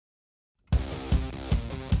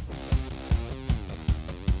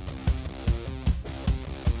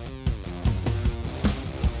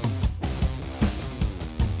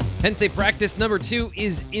Penn State practice number 2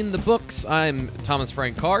 is in the books. I'm Thomas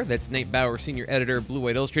Frank Carr. That's Nate Bauer, senior editor, Blue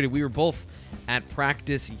White Illustrated. We were both at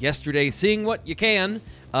practice yesterday, seeing what you can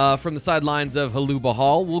from the sidelines of Haluba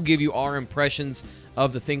Hall. We'll give you our impressions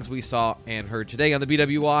of the things we saw and heard today on the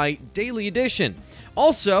BWI Daily Edition.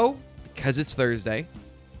 Also, because it's Thursday,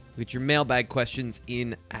 we get your mailbag questions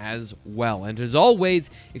in as well. And as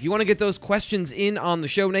always, if you want to get those questions in on the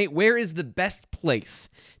show, Nate, where is the best place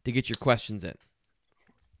to get your questions in?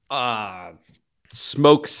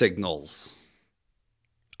 Smoke signals.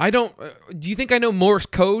 I don't. Do you think I know Morse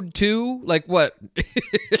code too? Like what?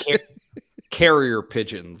 Carrier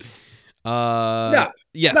pigeons. No.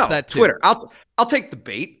 Yes, no. That too. Twitter. I'll take the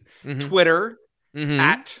bait. Mm-hmm. Twitter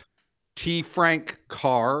at T Frank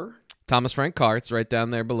Carr. Thomas Frank Carr. It's right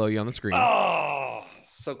down there below you on the screen. Oh,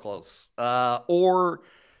 so close. Or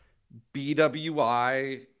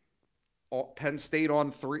BWI. Penn State on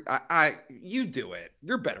 3. You do it.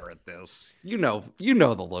 You're better at this. You know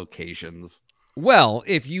the locations. Well,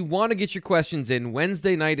 if you want to get your questions in,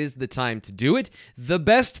 Wednesday night is the time to do it. The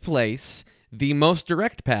best place, the most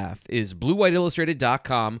direct path, is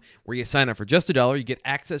bluewhiteillustrated.com, where you sign up for just $1. You get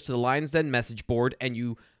access to the Lions Den message board, and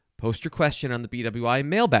you post your question on the BWI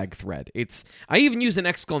mailbag thread. I even use an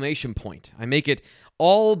exclamation point. I make it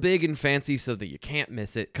all big and fancy so that you can't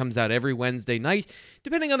miss it. Comes out every Wednesday night,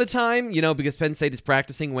 depending on the time, because Penn State is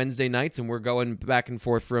practicing Wednesday nights and we're going back and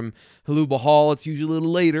forth from Haluba Hall. It's usually a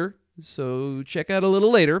little later, so check out a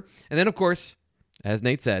little later. And then, of course, as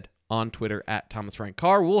Nate said, on Twitter at Thomas Frank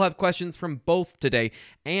Carr. We'll have questions from both today,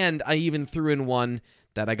 and I even threw in one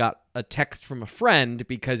that I got a text from a friend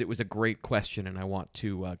because it was a great question, and I want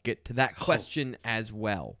to get to that question as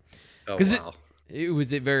well. Because it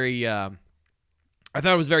was a very, I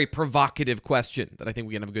thought it was a very provocative question that I think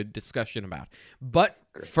we can have a good discussion about. But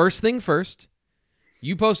first thing first,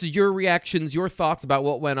 you posted your reactions, your thoughts about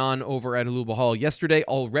what went on over at Haluba Hall yesterday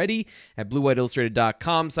already at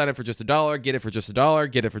bluewhiteillustrated.com. Sign up for just $1. Get it for just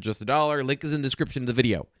 $1. Get it for just $1. Link is in the description of the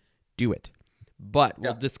video. Do it. But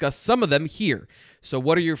we'll discuss some of them here. So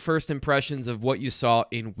what are your first impressions of what you saw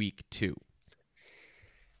in week 2?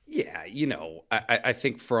 Yeah, I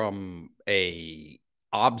think from a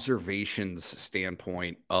observations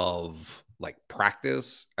standpoint of like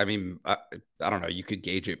practice, I mean, I don't know, you could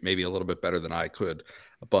gauge it maybe a little bit better than I could,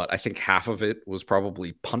 but I think half of it was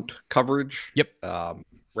probably punt coverage. Yep.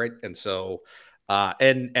 Right. And so,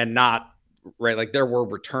 and not, right, like there were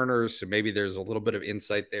returners, so maybe there's a little bit of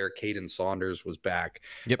insight there. Caden Saunders was back.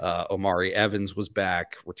 Yep. Omari Evans was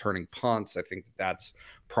back returning punts. I think that's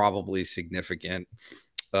probably significant.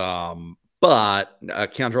 But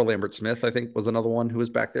Keandre Lambert-Smith, I think, was another one who was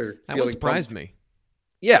back there. That one surprised me.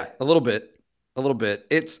 Yeah, a little bit.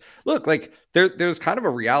 It's look like there's kind of a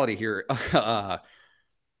reality here.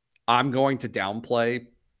 I'm going to downplay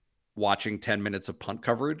watching 10 minutes of punt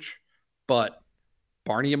coverage, but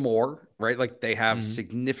Barney and Moore, right? Like they have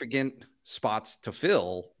significant spots to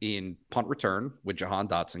fill in punt return with Jahan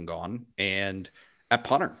Dotson gone and at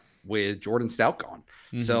punter with Jordan Stout gone.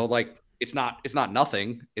 So like, it's not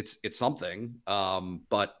nothing. It's something.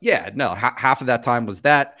 But yeah, no, half of that time was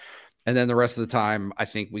that. And then the rest of the time, I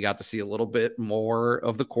think we got to see a little bit more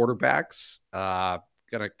of the quarterbacks. Going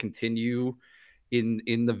to continue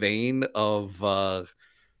in the vein of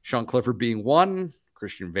Sean Clifford being 1,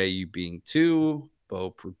 Christian Veilleux being 2, Bo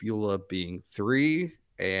Pribula being 3,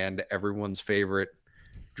 and everyone's favorite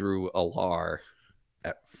Drew Allar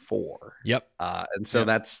at 4. Yep. And so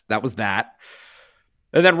that was that.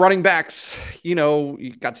 And then running backs, you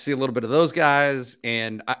got to see a little bit of those guys.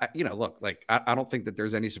 And, look, like, I don't think that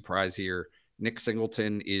there's any surprise here. Nick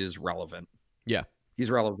Singleton is relevant. Yeah.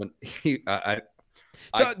 He's relevant. The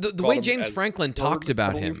way James Franklin talked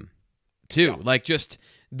about him, too, like just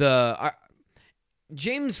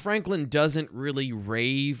James Franklin doesn't really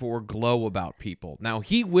rave or glow about people. Now,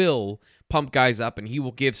 he will pump guys up and he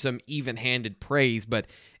will give some even-handed praise, but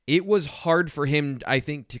it was hard for him, I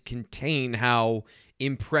think, to contain how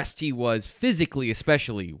impressed he was physically,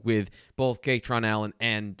 especially with both Kaytron Allen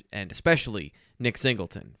and especially Nick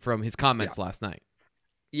Singleton from his comments last night.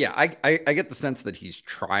 Yeah, I get the sense that he's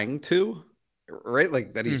trying to, right?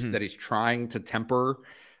 Like that he's trying to temper,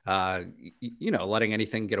 letting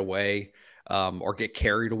anything get away. Or get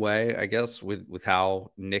carried away, I guess, with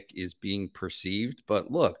how Nick is being perceived. But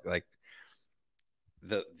look, like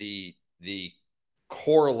the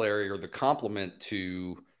corollary or the complement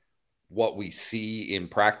to what we see in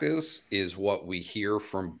practice is what we hear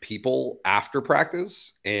from people after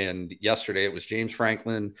practice. And yesterday it was James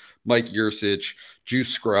Franklin, Mike Yursich, Juice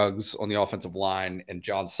Scruggs on the offensive line, and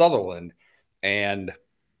John Sutherland. And,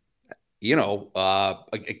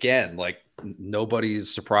 again, like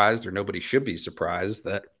nobody's surprised, or nobody should be surprised,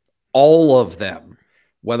 that all of them,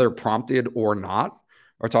 whether prompted or not,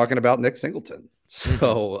 are talking about Nick Singleton.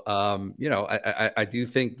 So, I do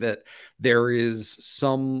think that there is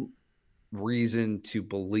some reason to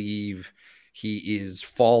believe he is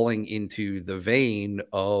falling into the vein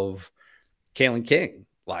of Kalen King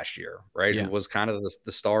last year, right? Yeah. Who was kind of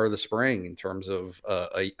the star of the spring in terms of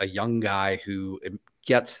a young guy who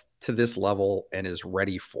gets to this level and is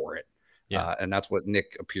ready for it. Yeah. And that's what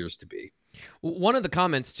Nick appears to be. One of the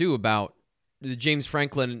comments too about James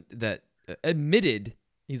Franklin that admitted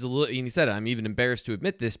he's a little, and he said, I'm even embarrassed to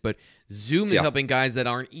admit this, but Zoom is helping guys that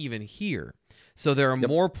aren't even here. So there are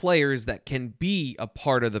more players that can be a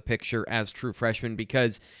part of the picture as true freshmen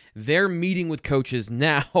because they're meeting with coaches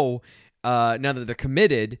now, now that they're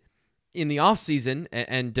committed in the offseason.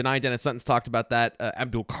 And Dennis-Sutton's talked about that.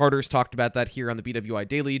 Abdul Carter's talked about that here on the BWI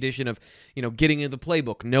Daily Edition of, getting into the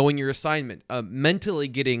playbook, knowing your assignment, mentally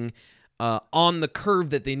getting on the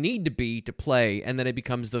curve that they need to be to play. And then it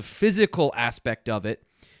becomes the physical aspect of it.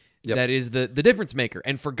 That is the difference maker.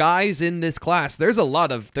 And for guys in this class, there's a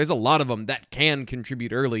lot of them that can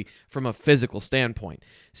contribute early from a physical standpoint.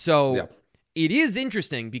 So it is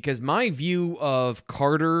interesting because my view of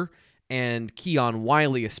Carter and Keon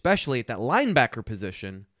Wiley, especially at that linebacker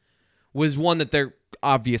position, was one that they're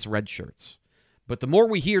obvious red shirts. But the more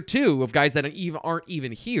we hear too of guys that aren't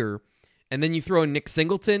even here, and then you throw in Nick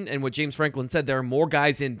Singleton and what James Franklin said, there are more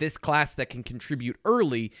guys in this class that can contribute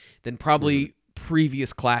early than probably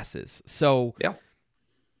previous classes. So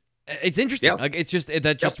it's interesting. Like it's just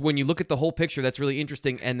that just when you look at the whole picture, that's really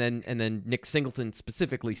interesting. And then Nick Singleton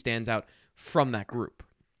specifically stands out from that group.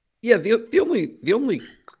 Yeah. The only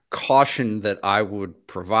caution that I would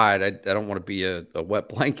provide, I don't want to be a wet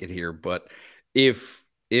blanket here, but if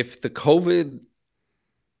the COVID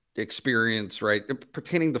experience, right,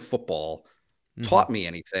 pertaining to football taught me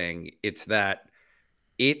anything, it's that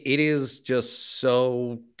it is just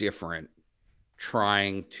so different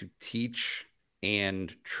trying to teach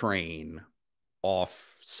and train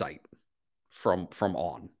off site from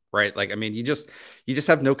on, right? Like, I mean, you just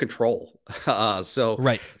have no control.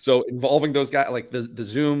 So involving those guys, like the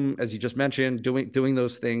Zoom, as you just mentioned, doing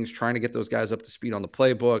those things, trying to get those guys up to speed on the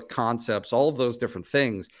playbook, concepts, all of those different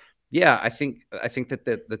things. Yeah, I think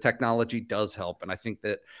that the technology does help. And I think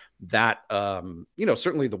that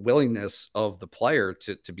certainly the willingness of the player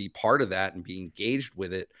to be part of that and be engaged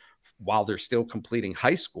with it while they're still completing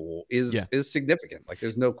high school is significant. Like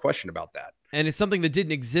there's no question about that. And it's something that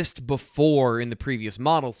didn't exist before in the previous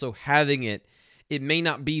model. So having it may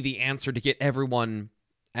not be the answer to get everyone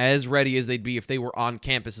as ready as they'd be if they were on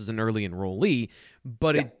campus as an early enrollee,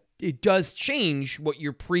 but it does change what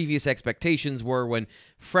your previous expectations were when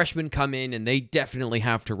freshmen come in, and they definitely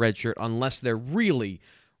have to redshirt unless they're really,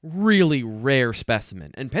 really rare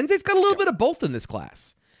specimen. And Penn State's got a little bit of both in this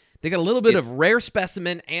class. They got a little bit of rare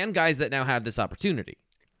specimen and guys that now have this opportunity.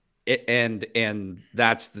 And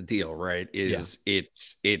that's the deal, right?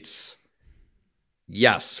 It's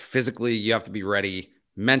yes, physically you have to be ready,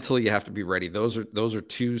 mentally you have to be ready. Those are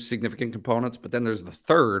two significant components, but then there's the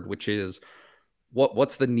third, which is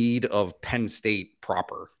what's the need of Penn State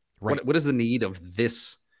proper? Right. What is the need of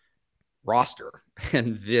this roster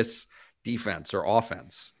and this defense or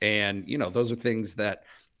offense? And those are things that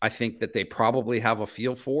I think that they probably have a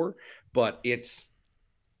feel for, but it's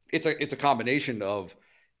a combination of,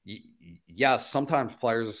 yes, sometimes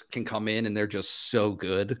players can come in and they're just so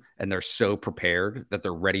good and they're so prepared that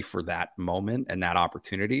they're ready for that moment and that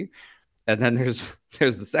opportunity. And then there's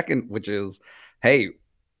the second, which is, hey,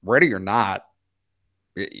 ready or not,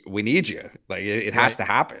 we need you. Like it has to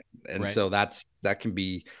happen. And so that can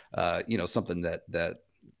be, something that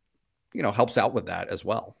helps out with that as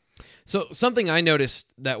well. So something I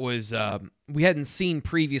noticed that was we hadn't seen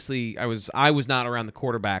previously. I was not around the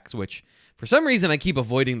quarterbacks, which for some reason I keep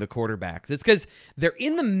avoiding the quarterbacks. It's because they're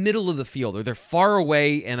in the middle of the field or they're far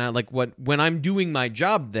away, and I like when I'm doing my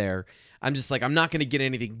job there, I'm just like I'm not going to get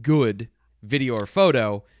anything good video or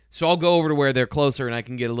photo, so I'll go over to where they're closer and I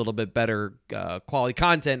can get a little bit better quality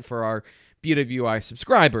content for our BWI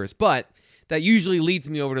subscribers. But that usually leads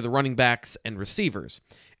me over to the running backs and receivers.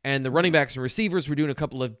 And the running backs and receivers were doing a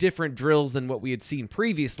couple of different drills than what we had seen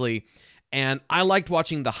previously. And I liked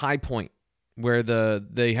watching the high point where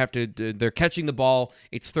they're catching the ball.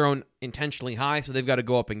 It's thrown intentionally high, so they've got to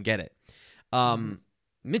go up and get it.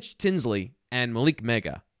 Mitch Tinsley and Malik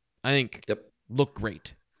Mega, I think, look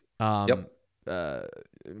great.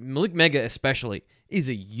 Malik Mega especially is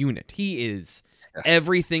a unit. He is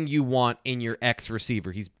everything you want in your X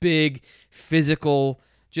receiver. He's big, physical,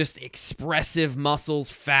 just expressive muscles,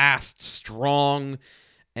 fast, strong.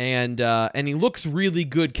 and he looks really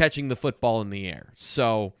good catching the football in the air.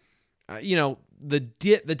 So, the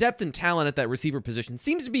depth and talent at that receiver position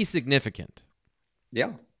seems to be significant.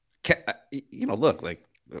 Yeah. Look, like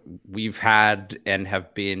we've had and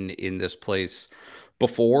have been in this place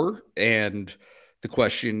before, and the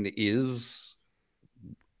question is,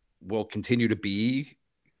 will continue to be,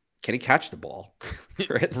 can he catch the ball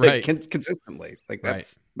right? Right. Consistently? Like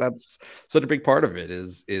that's such a big part of it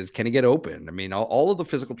is can he get open? I mean, all of the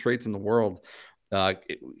physical traits in the world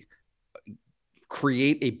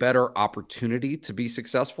create a better opportunity to be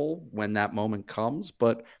successful when that moment comes,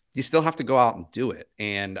 but you still have to go out and do it.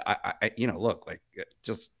 And I look, like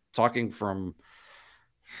just talking from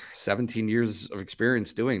 17 years of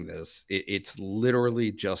experience doing this, it's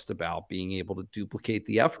literally just about being able to duplicate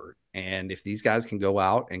the effort. And if these guys can go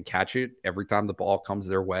out and catch it every time the ball comes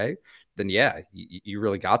their way, then yeah, you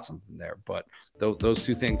really got something there. But those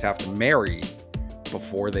two things have to marry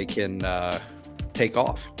before they can take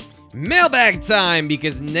off. Mailbag time,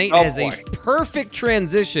 because Nate has a perfect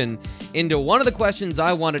transition into one of the questions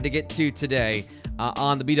I wanted to get to today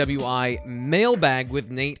on the BWI mailbag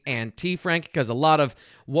with Nate and T. Frank, because a lot of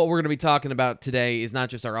what we're going to be talking about today is not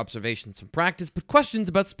just our observations from practice, but questions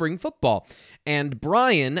about spring football. And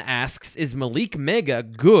Brian asks, is Malik Mega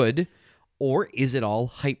good, or is it all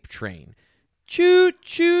hype train? Choo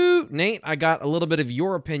choo. Nate, I got a little bit of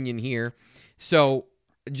your opinion here, so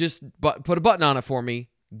just put a button on it for me.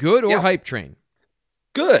 Good or hype train?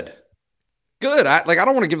 Good. I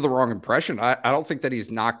don't want to give the wrong impression. I don't think that he's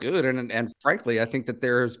not good. And frankly, I think that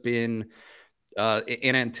there's been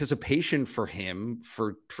an anticipation for him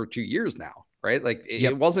for 2 years now, right? Like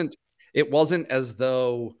it wasn't as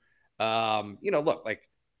though, look, like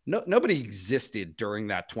nobody existed during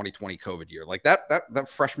that 2020 COVID year. Like that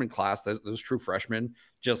freshman class, those true freshmen,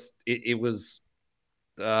 just, it was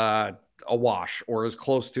a wash, or as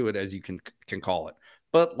close to it as you can call it.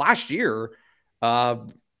 But last year,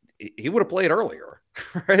 he would have played earlier,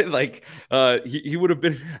 right? Like he would have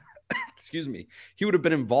been, excuse me, he would have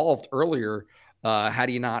been involved earlier had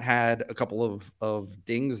he not had a couple of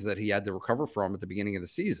dings that he had to recover from at the beginning of the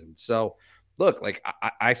season. So look, like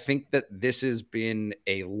I think that this has been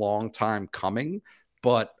a long time coming,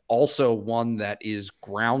 but also one that is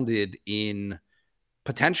grounded in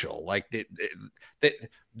potential. Like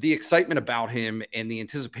the excitement about him and the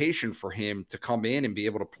anticipation for him to come in and be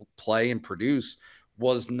able to play and produce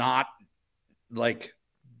was not like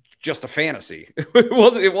just a fantasy.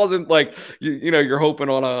 It wasn't like, you're hoping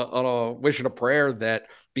on a wish and a prayer that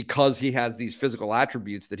because he has these physical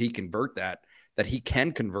attributes that he can convert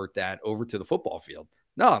that over to the football field.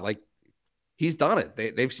 No, like he's done it.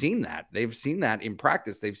 They've seen that. They've seen that in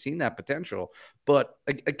practice. They've seen that potential. But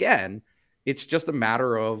again, it's just a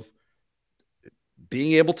matter of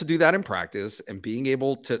being able to do that in practice and being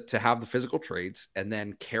able to have the physical traits and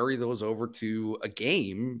then carry those over to a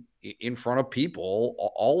game in front of people.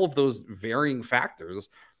 All of those varying factors,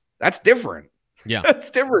 that's different. Yeah, that's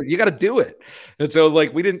different. You got to do it. And so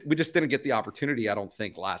like we just didn't get the opportunity, I don't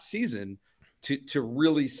think, last season to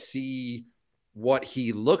really see what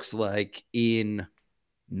he looks like in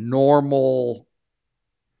normal,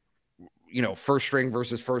 first string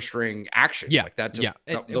versus first string action. Yeah. Like that. Just,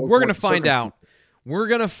 we're going to find out. We're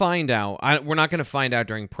going to find out. We're not going to find out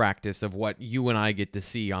during practice of what you and I get to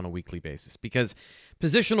see on a weekly basis, because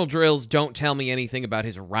positional drills don't tell me anything about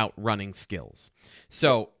his route running skills.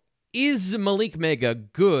 So is Malik Mega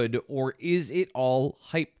good, or is it all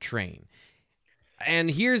hype train?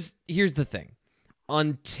 And here's the thing.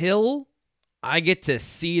 Until I get to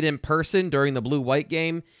see it in person during the blue-white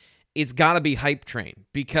game, it's got to be hype train,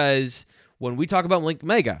 because when we talk about Malik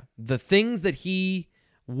Mega, the things that he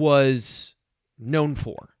was known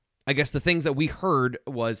for, I guess the things that we heard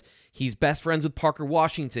was he's best friends with Parker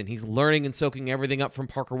Washington. He's learning and soaking everything up from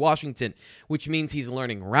Parker Washington, which means he's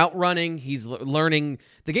learning route running. He's learning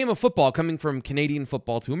the game of football, coming from Canadian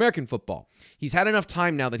football to American football. He's had enough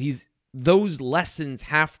time now that those lessons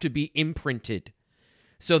have to be imprinted.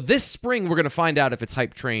 So this spring, we're going to find out if it's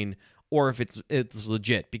hype train or if it's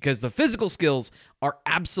legit, because the physical skills are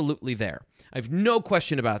absolutely there. I have no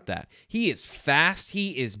question about that. He is fast.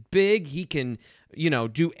 He is big. He can,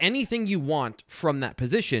 do anything you want from that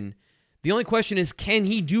position. The only question is, can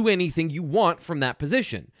he do anything you want from that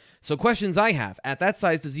position? So questions I have: at that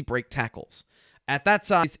size, does he break tackles? At that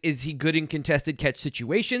size, is he good in contested catch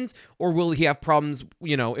situations, or will he have problems,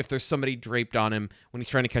 if there's somebody draped on him when he's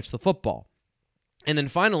trying to catch the football? And then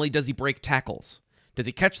finally, does he break tackles? Does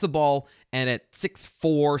he catch the ball, and at 6'4",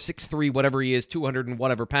 6'3", whatever he is, 200 and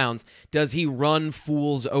whatever pounds, does he run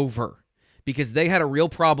fools over? because they had a real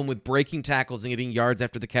problem with breaking tackles and getting yards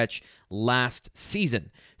after the catch last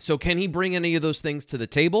season. So can he bring any of those things to the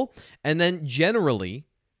table? And then generally,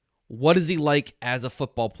 what is he like as a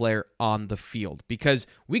football player on the field? Because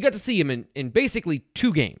we got to see him in basically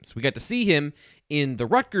 2 games. We got to see him in the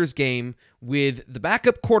Rutgers game with the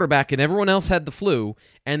backup quarterback and everyone else had the flu,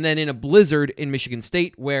 and then in a blizzard in Michigan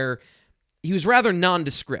State where he was rather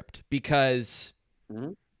nondescript because,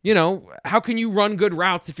 how can you run good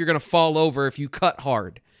routes if you're going to fall over if you cut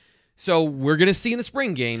hard? So we're going to see in the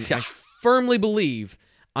spring game, I firmly believe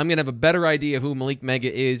I'm going to have a better idea of who Malik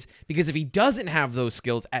Mega is, because if he doesn't have those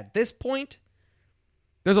skills at this point,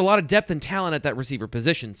 there's a lot of depth and talent at that receiver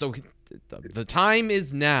position. So the time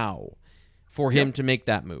is now for him to make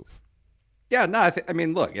that move. Yeah, no, I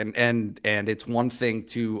mean, look, and it's one thing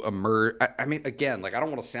to emerge. I mean, again, like I don't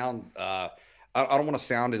want to sound, I don't want to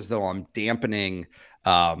sound as though I'm dampening,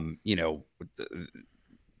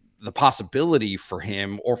 the possibility for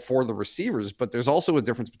him or for the receivers, but there's also a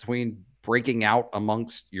difference between breaking out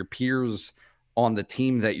amongst your peers on the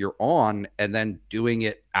team that you're on and then doing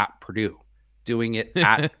it at Purdue, doing it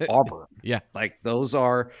at Auburn. Yeah. Like those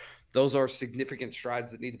are significant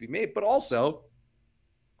strides that need to be made, but also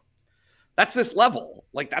that's this level.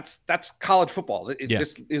 Like that's college football.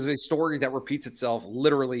 This is a story that repeats itself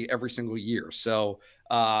literally every single year. So,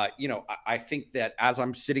 I think that as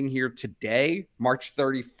I'm sitting here today, March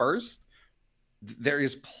 31st, there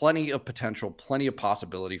is plenty of potential, plenty of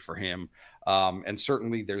possibility for him. And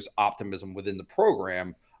certainly there's optimism within the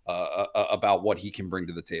program about what he can bring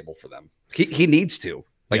to the table for them. He needs to.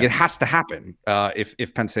 It has to happen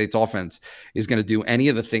if Penn State's offense is going to do any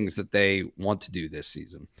of the things that they want to do this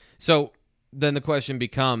season. So then the question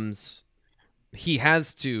becomes, he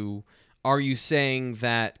has to. Are you saying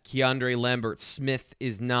that Keandre Lambert-Smith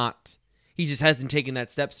is not? He just hasn't taken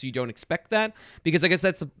that step, so you don't expect that? Because I guess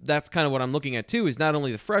that's kind of what I'm looking at too. Is not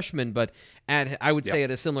only the freshman, but I would say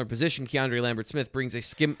at a similar position, Keandre Lambert-Smith brings a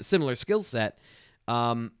similar skill set.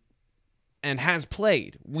 And has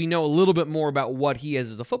played. We know a little bit more about what he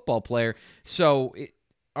is as a football player. So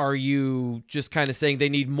are you just kind of saying they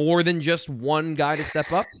need more than just one guy to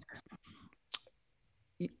step up?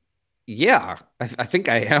 Yeah, I think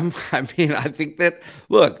I am. I mean, I think that,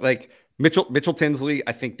 look, like Mitchell Tinsley,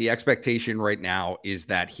 I think the expectation right now is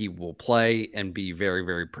that he will play and be very,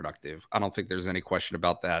 very productive. I don't think there's any question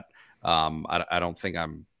about that. I don't think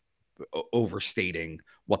I'm overstating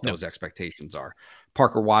what those expectations are.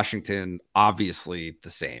 Parker Washington, obviously the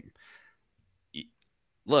same.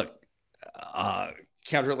 Look,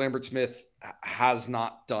 Keandre Lambert-Smith has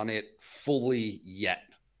not done it fully yet.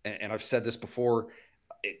 And I've said this before.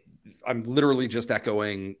 I'm literally just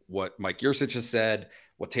echoing what Mike Yurcich has said,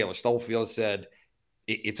 what Taylor Stubblefield has said.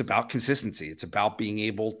 It's about consistency. It's about being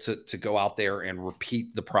able to go out there and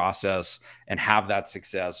repeat the process and have that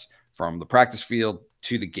success from the practice field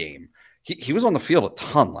to the game. He was on the field a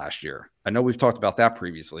ton last year. I know we've talked about that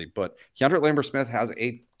previously, but Keandre Lambert-Smith has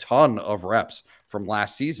a ton of reps from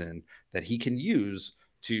last season that he can use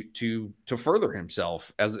to further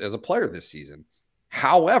himself as a player this season.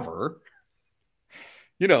 However,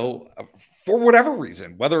 for whatever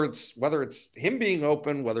reason, whether it's him being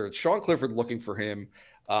open, whether it's Sean Clifford looking for him,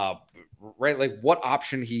 right? Like what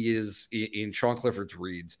option he is in Sean Clifford's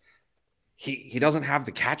reads, he doesn't have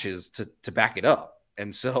the catches to back it up.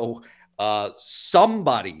 And so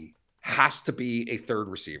somebody has to be a third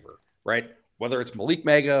receiver, right? Whether it's Malik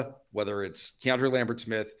Mega, whether it's Keandre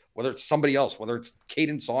Lambert-Smith, whether it's somebody else, whether it's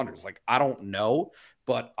Caden Saunders, like I don't know,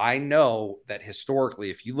 but I know that historically,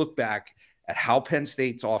 if you look back at how Penn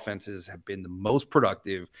State's offenses have been the most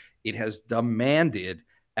productive, it has demanded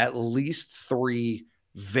at least 3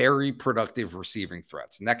 very productive receiving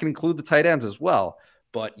threats. And that can include the tight ends as well,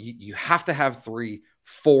 but you have to have 3.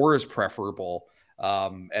 4 is preferable.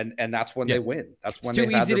 And that's when they win. That's when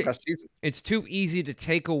they have their best season. It's too easy to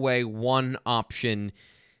take away one option.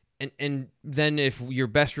 And then if your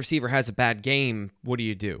best receiver has a bad game, what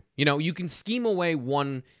do? You can scheme away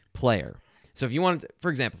one player. So if you want, for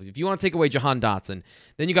example, if you want to take away Jahan Dotson,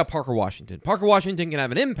 then you got Parker Washington. Parker Washington can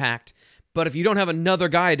have an impact, but if you don't have another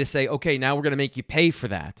guy to say, okay, now we're going to make you pay for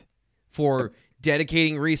that, for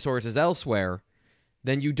dedicating resources elsewhere,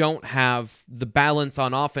 then you don't have the balance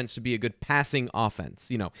on offense to be a good passing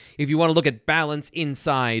offense. If you want to look at balance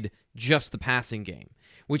inside just the passing game,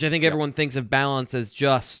 which I think everyone thinks of balance as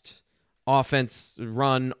just offense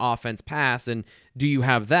run, offense pass, and do you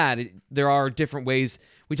have that? There are different ways.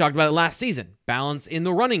 We talked about it last season. Balance in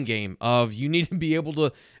the running game of you need to be able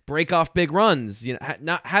to break off big runs.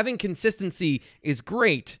 Not having consistency is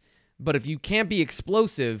great, But if you can't be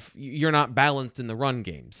explosive, you're not balanced in the run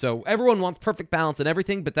game. So everyone wants perfect balance in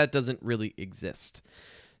everything, but that doesn't really exist.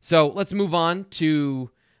 So let's move on to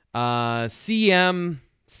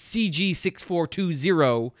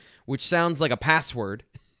CMCG6420, which sounds like a password.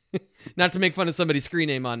 Not to make fun of somebody's screen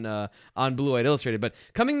name on Blue White Illustrated, but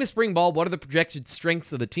coming to spring ball, what are the projected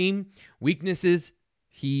strengths of the team? Weaknesses,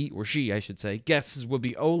 he or she, I should say, guesses will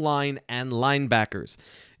be O-line and linebackers.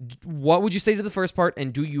 What would you say to the first part,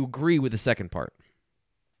 and do you agree with the second part?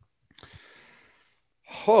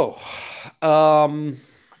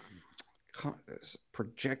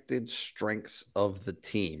 Projected strengths of the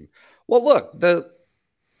team. Well, look, the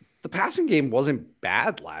passing game wasn't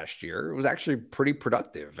bad last year. It was actually pretty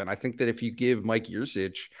productive. And I think that if you give Mike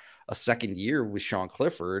Yurcich a second year with Sean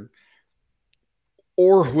Clifford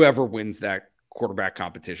or whoever wins that quarterback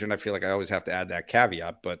competition, I feel like I always have to add that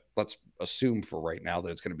caveat, but let's assume for right now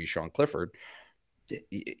that it's going to be Sean Clifford.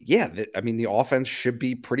 Yeah, I mean, the offense should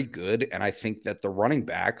be pretty good. And I think that the running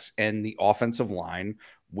backs and the offensive line,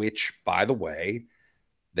 which, by the way,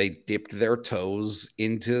 they dipped their toes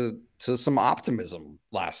into some optimism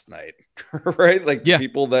last night, right? Like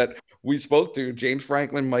people that we spoke to, James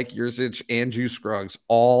Franklin, Mike Yurcich, and Juice Scruggs,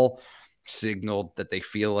 all signaled that they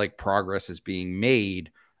feel like progress is being made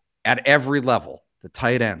at every level, the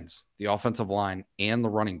tight ends, the offensive line, and the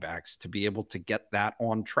running backs, to be able to get that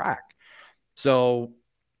on track. So,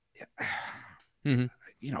 you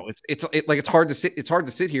know, it's hard to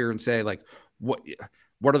sit here and say, like, what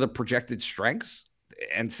are the projected strengths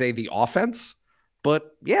and say the offense.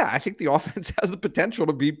 But yeah, I think the offense has the potential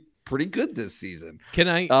to be pretty good this season. Can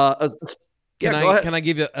I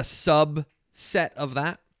give you a subset of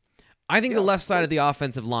that? I think the left side of the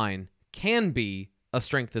offensive line can be a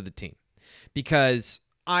strength of the team, because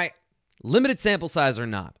limited sample size or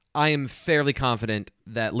not, I am fairly confident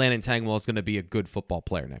that Landon Tangwell is going to be a good football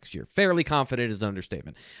player next year. Fairly confident is an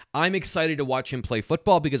understatement. I'm excited to watch him play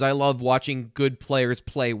football because I love watching good players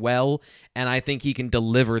play well, and I think he can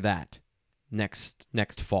deliver that next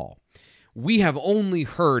fall. We have only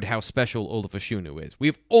heard how special Olafashunu is.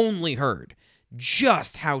 We've only heard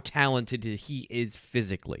just how talented he is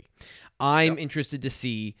physically. I'm interested to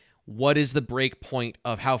see what is the break point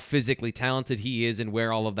of how physically talented he is and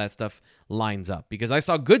where all of that stuff lines up. Because I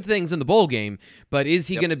saw good things in the bowl game, but is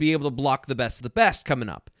he going to be able to block the best of the best coming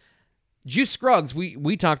up? Juice Scruggs,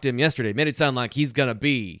 we talked to him yesterday, made it sound like he's going to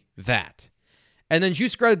be that. And then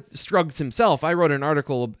Juice Scruggs himself, I wrote an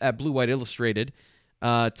article at Blue White Illustrated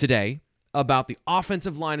today about the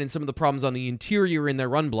offensive line and some of the problems on the interior in their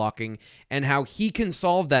run blocking and how he can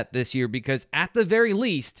solve that this year, because at the very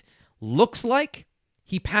least, looks like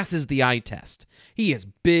he passes the eye test. He is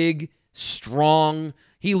big, strong.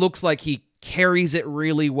 He looks like he carries it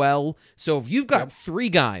really well. So if you've got three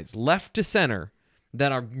guys left to center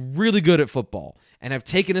that are really good at football and have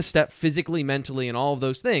taken a step physically, mentally, and all of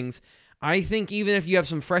those things, I think even if you have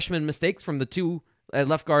some freshman mistakes from the two at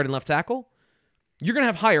left guard and left tackle, you're going to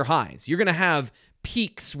have higher highs. You're going to have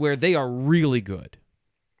peaks where they are really good.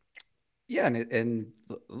 Yeah, and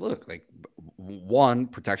look, like, one,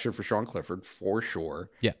 protection for Sean Clifford for sure.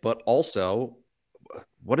 Yeah, but also,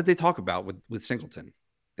 what did they talk about with Singleton?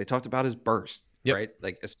 They talked about his burst, right?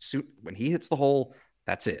 Like, as soon when he hits the hole,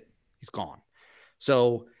 that's it. He's gone.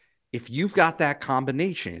 So if you've got that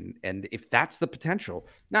combination, and if that's the potential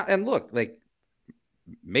now, and look, like,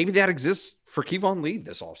 maybe that exists for Kevon Lee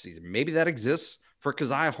this offseason. Maybe that exists for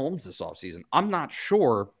Keziah Holmes this offseason. I'm not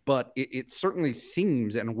sure, but it certainly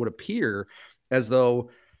seems and would appear as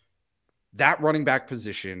though that running back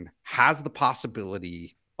position has the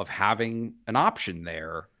possibility of having an option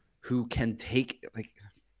there who can take, like,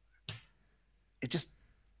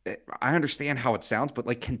 I understand how it sounds, but,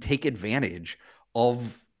 like, can take advantage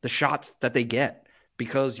of the shots that they get,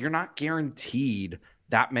 because you're not guaranteed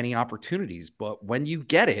that many opportunities, but when you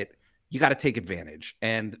get it, you got to take advantage.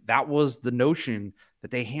 And that was the notion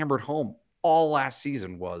that they hammered home all last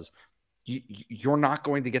season, was you're not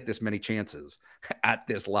going to get this many chances at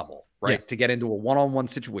this level, right? Yeah. To get into a one-on-one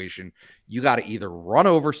situation, you got to either run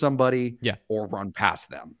over somebody or run past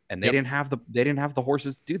them. And they didn't have the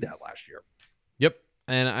horses to do that last year. Yep.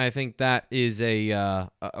 And I think that is a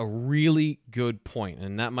really good point.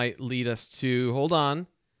 And that might lead us to, hold on,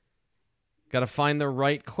 got to find the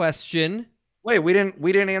right question. Wait, we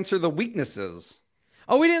didn't answer the weaknesses.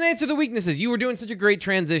 Oh, we didn't answer the weaknesses. You were doing such a great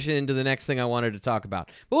transition into the next thing I wanted to talk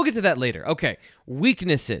about. But we'll get to that later. Okay,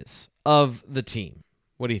 weaknesses of the team.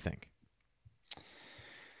 What do you think?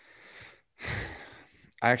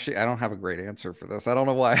 I don't have a great answer for this. I don't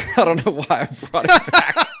know why I brought it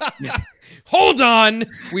back. Hold on.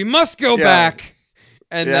 We must go back.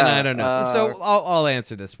 And then I don't know. So I'll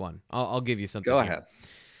answer this one. I'll give you something. Go here. ahead.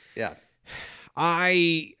 Yeah.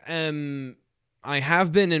 I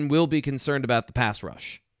have been and will be concerned about the pass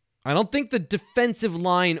rush. I don't think the defensive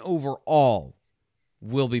line overall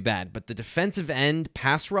will be bad, but the defensive end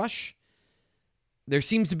pass rush, there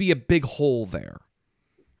seems to be a big hole there.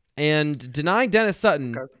 And denying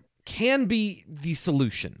Dennis-Sutton can be the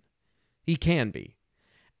solution. He can be.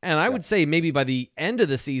 And I would say maybe by the end of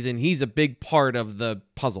the season, he's a big part of the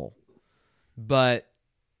puzzle. But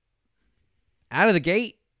out of the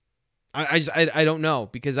gate, I don't know,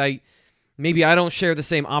 because maybe I don't share the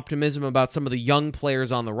same optimism about some of the young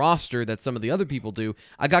players on the roster that some of the other people do.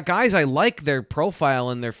 I got guys I like their profile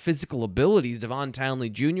and their physical abilities. Devon Townley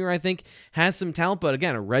Jr., I think, has some talent, but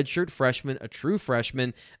again, a redshirt freshman, a true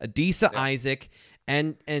freshman, Adisa Isaac,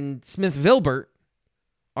 and Smith Vilbert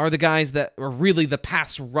are the guys that are really the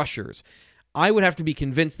pass rushers. I would have to be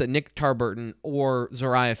convinced that Nick Tarburton or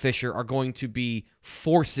Zariah Fisher are going to be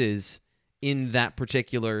forces in that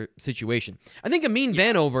particular situation. I think Amin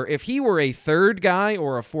Vanover, if he were a third guy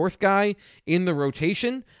or a fourth guy in the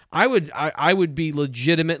rotation, I would be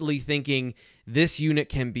legitimately thinking this unit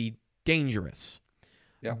can be dangerous.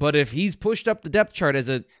 Yeah. But if he's pushed up the depth chart as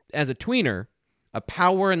a tweener, a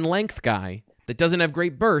power and length guy that doesn't have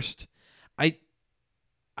great burst, I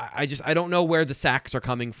don't know where the sacks are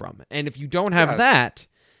coming from. And if you don't have that,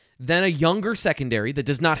 then a younger secondary that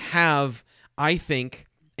does not have, I think,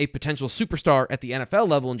 a potential superstar at the NFL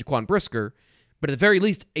level in Jaquan Brisker, but at the very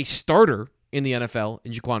least a starter in the NFL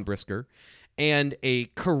in Jaquan Brisker, and a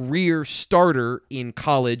career starter in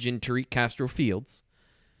college in Tariq Castro Fields,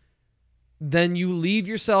 then you leave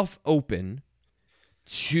yourself open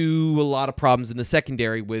to a lot of problems in the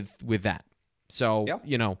secondary with that. So,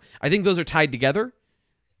 I think those are tied together.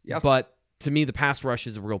 Yeah. But to me, the pass rush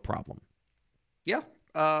is a real problem. Yeah.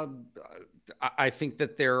 I think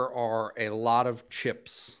that there are a lot of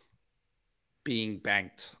chips being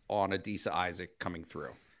banked on Adisa Isaac coming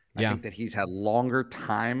through. I think that he's had a longer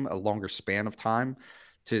span of time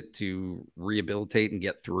to rehabilitate and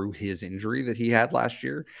get through his injury that he had last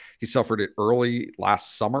year. He suffered it early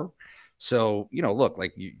last summer. So, look,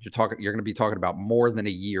 like you're going to be talking about more than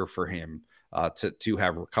a year for him to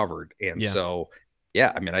have recovered. And so,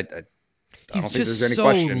 I mean, I don't think there's any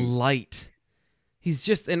question. He's just so light. He's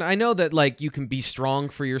just, and I know that like you can be strong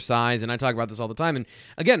for your size, and I talk about this all the time. And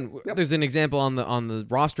again, there's an example on the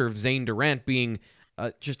roster of Zane Durant being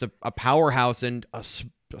just a powerhouse and a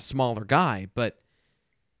smaller guy, but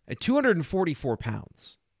at 244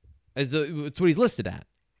 pounds, it's what he's listed at.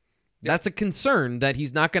 That's a concern that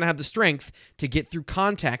he's not going to have the strength to get through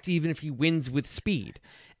contact, even if he wins with speed.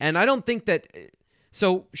 And I don't think that.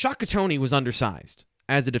 So Shaka Toney was undersized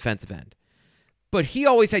as a defensive end. But he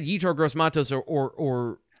always had Yetur Gross-Matos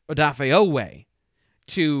or Odafe Owe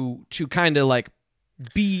to kind of like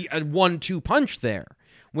be a 1-2 punch there,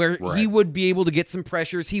 where he would be able to get some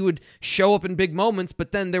pressures. He would show up in big moments,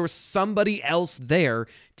 but then there was somebody else there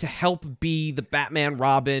to help be the Batman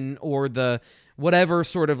Robin or the whatever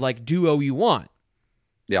sort of like duo you want.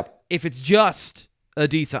 Yep. If it's just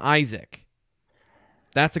Adisa Isaac,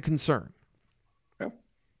 that's a concern. Yeah.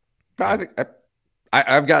 I think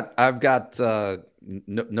I've got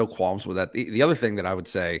no qualms with that. The other thing that I would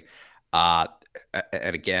say, and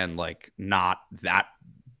again, like not that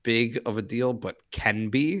big of a deal, but can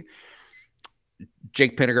be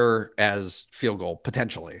Jake Pinniger as field goal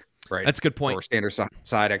potentially, right? That's a good point. Or standard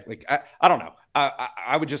side. Like I don't know.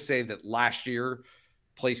 I would just say that last year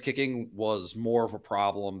place kicking was more of a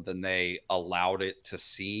problem than they allowed it to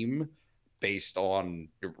seem, based on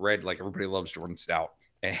like everybody loves Jordan Stout.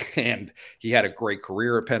 And he had a great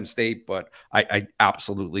career at Penn State, but I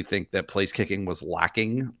absolutely think that place kicking was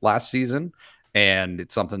lacking last season, and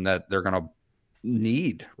it's something that they're going to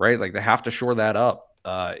need, right? Like they have to shore that up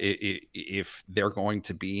if they're going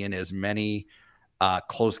to be in as many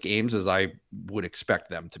close games as I would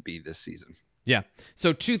expect them to be this season. Yeah.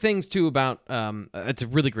 So two things too about that's a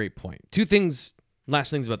really great point.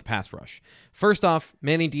 Last things about the pass rush. First off,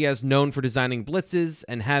 Manny Diaz known for designing blitzes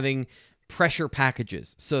and having pressure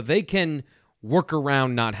packages, so they can work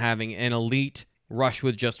around not having an elite rush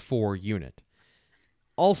with just 4 unit.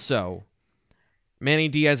 Also, Manny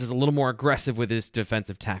Diaz is a little more aggressive with his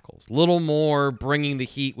defensive tackles, a little more bringing the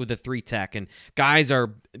heat with the 3-tech, and guys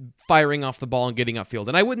are firing off the ball and getting upfield.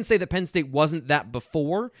 And I wouldn't say that Penn State wasn't that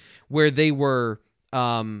before, where they were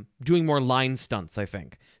doing more line stunts, I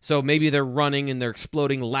think. So maybe they're running and they're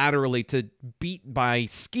exploding laterally to beat by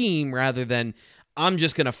scheme rather than I'm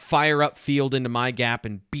just going to fire up field into my gap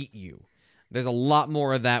and beat you. There's a lot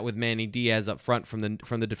more of that with Manny Diaz up front from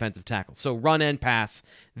the defensive tackle. So run and pass,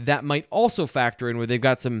 that might also factor in where they've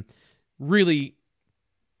got some really,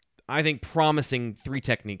 I think, promising 3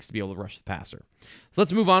 techniques to be able to rush the passer. So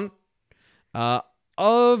let's move on.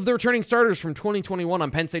 Of the returning starters from 2021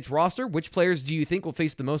 on Penn State's roster, which players do you think will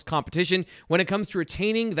face the most competition when it comes to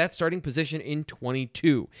retaining that starting position in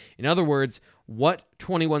 22? In other words, what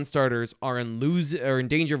 21 starters are in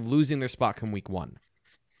danger of losing their spot come week 1?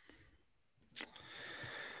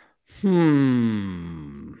 I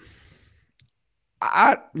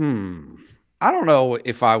don't know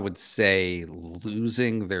if I would say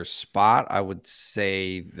losing their spot. I would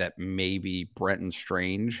say that maybe Brenton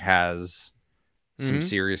Strange has some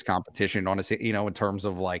serious competition on his, in terms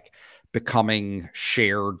of like becoming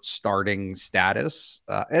shared starting status.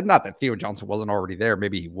 And not that Theo Johnson wasn't already there.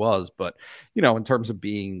 Maybe he was, but, in terms of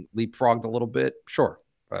being leapfrogged a little bit, sure.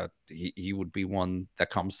 He would be one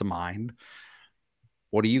that comes to mind.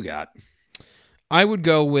 What do you got? I would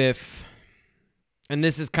go with, and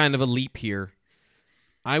this is kind of a leap here,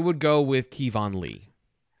 I would go with Kevon Lee.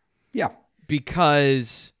 Yeah.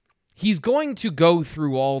 Because he's going to go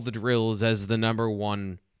through all the drills as the number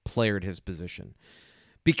 1 player at his position.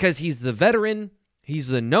 Because he's the veteran, he's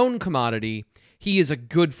the known commodity, he is a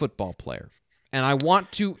good football player. And I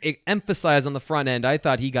want to emphasize on the front end, I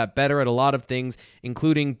thought he got better at a lot of things,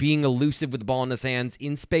 including being elusive with the ball in his hands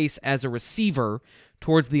in space as a receiver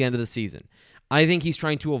towards the end of the season. I think he's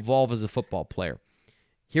trying to evolve as a football player.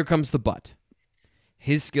 Here comes the but.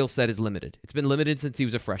 His skill set is limited. It's been limited since he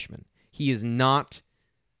was a freshman. He is not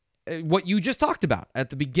what you just talked about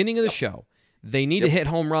at the beginning of the show. They need to hit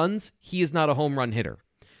home runs. He is not a home run hitter.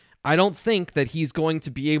 I don't think that he's going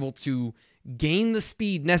to be able to gain the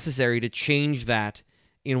speed necessary to change that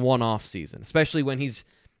in one off season, especially when he's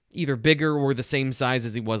either bigger or the same size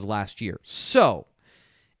as he was last year. So,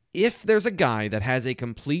 if there's a guy that has a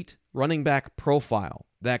complete running back profile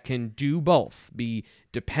that can do both, be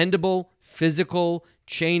dependable, physical,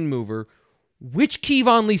 chain mover, which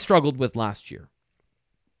Kevon Lee struggled with last year,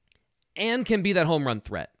 and can be that home run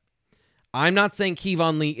threat. I'm not saying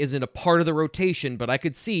Kevon Lee isn't a part of the rotation, but I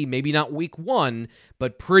could see, maybe not week 1,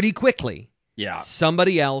 but pretty quickly,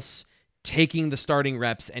 somebody else taking the starting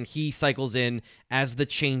reps, and he cycles in as the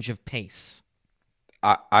change of pace.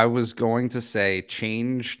 I was going to say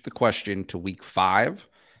change the question to week 5,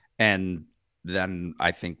 and then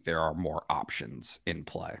I think there are more options in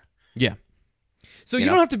play. Yeah. So you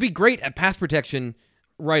don't have to be great at pass protection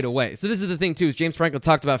right away. So this is the thing, too, is James Franklin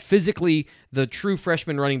talked about physically the true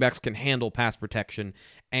freshman running backs can handle pass protection.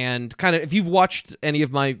 And kind of, if you've watched any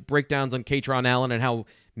of my breakdowns on Katron Allen and how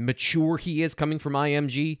mature he is coming from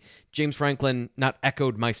IMG, James Franklin not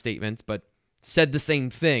echoed my statements, but said the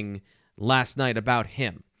same thing last night about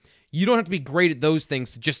him. You don't have to be great at those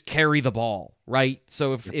things to just carry the ball, right?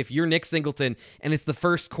 So if you're Nick Singleton and it's the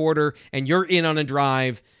first quarter and you're in on a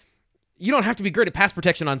drive, you don't have to be great at pass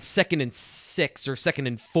protection on 2nd and 6 or 2nd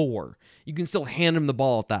and 4. You can still hand him the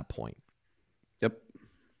ball at that point. Yep.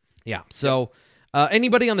 Yeah. So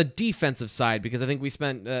anybody on the defensive side, because I think we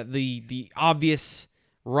spent the obvious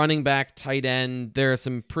running back, tight end, there are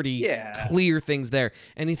some pretty clear things there.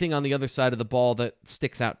 Anything on the other side of the ball that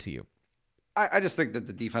sticks out to you? I just think that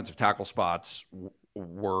the defensive tackle spots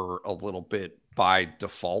were a little bit by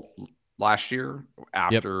default last year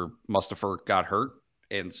after Mustafa got hurt.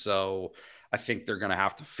 And so I think they're going to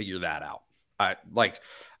have to figure that out. I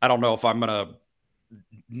don't know if I'm going to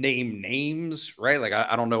name names, right? Like,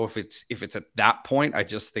 I don't know if it's at that point. I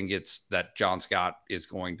just think it's that John Scott is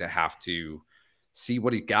going to have to see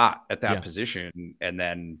what he's got at that position and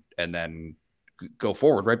then go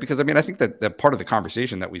forward, right? Because I mean, I think that part of the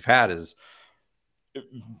conversation that we've had is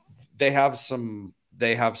they have some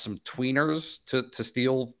tweeners to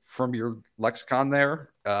steal from your lexicon there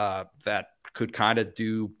that could kind of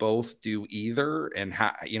do both, do either. And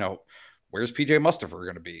where's PJ Mustafa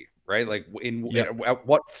going to be, right? Like at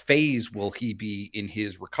what phase will he be in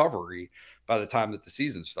his recovery by the time that the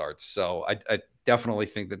season starts? So I definitely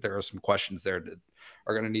think that there are some questions there that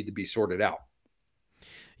are going to need to be sorted out.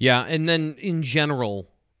 Yeah. And then in general,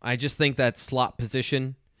 I just think that slot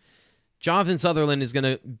position, Jonathan Sutherland is going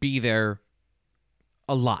to be there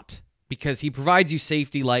a lot because he provides you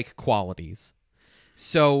safety-like qualities.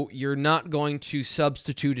 So you're not going to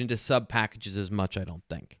substitute into sub packages as much, I don't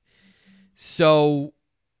think. So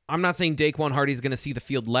I'm not saying Daquan Hardy is going to see the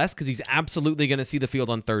field less because he's absolutely going to see the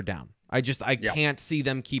field on 3rd down. I can't see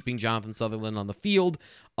them keeping Jonathan Sutherland on the field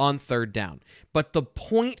on 3rd down. But the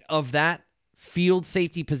point of that field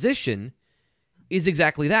safety position is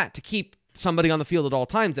exactly that, to keep somebody on the field at all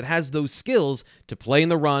times that has those skills to play in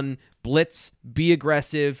the run, blitz, be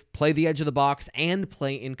aggressive, play the edge of the box, and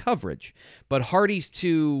play in coverage. But Hardy's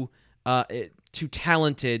too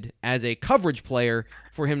talented as a coverage player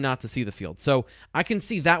for him not to see the field. So I can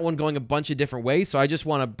see that one going a bunch of different ways. So I just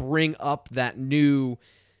want to bring up that new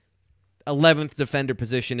 11th defender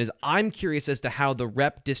position. Is I'm curious as to how the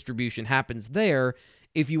rep distribution happens there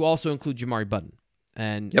if you also include Jamari Button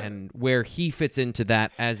and where he fits into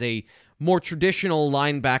that as a more traditional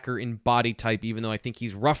linebacker in body type, even though I think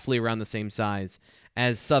he's roughly around the same size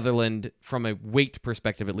as Sutherland from a weight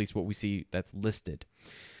perspective, at least what we see that's listed.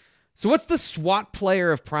 So what's the SWAT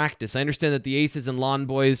player of practice? I understand that the Aces and Lawn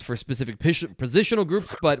Boys for specific positional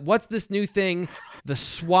groups, but what's this new thing, the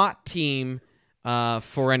SWAT team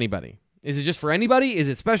for anybody? Is it just for anybody? Is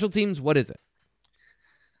it special teams? What is it?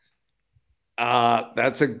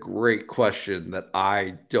 That's a great question that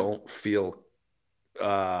I don't feel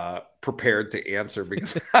prepared to answer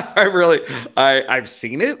because I've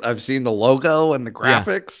seen it. I've seen the logo and the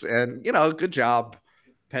graphics and, good job,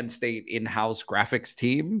 Penn State in-house graphics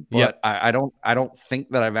team. But I don't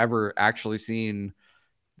think that I've ever actually seen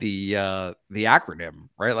the acronym,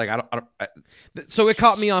 right? Like so it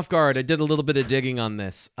caught me off guard. I did a little bit of digging on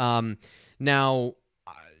this. Now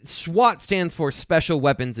SWAT stands for Special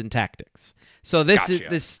Weapons and Tactics. So this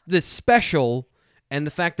is this special, and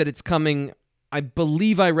the fact that it's coming, I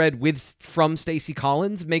believe I read from Stacey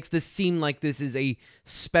Collins, makes this seem like this is a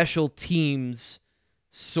special teams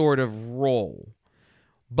sort of role.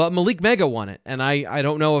 But Malik Mega won it, and I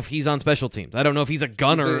don't know if he's on special teams. I don't know if he's a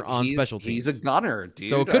gunner on special teams. He's a gunner, dude.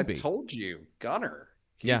 So it could be. I told you, gunner.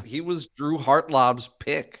 He was Drew Hartlob's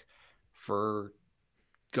pick for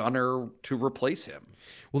gunner to replace him.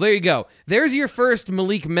 Well, there you go. There's your first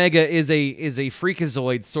Malik Mega is a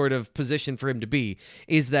freakazoid sort of position for him to be,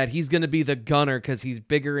 is that he's going to be the gunner because he's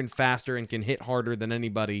bigger and faster and can hit harder than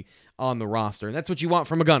anybody on the roster. And that's what you want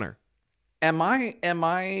from a gunner. Am I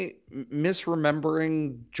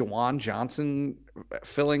misremembering Juwan Johnson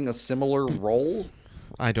filling a similar role?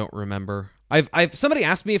 I don't remember. I've somebody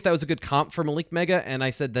asked me if that was a good comp for Malik Mega, and I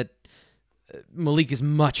said that Malik is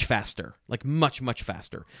much faster, like much, much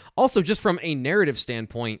faster. Also, just from a narrative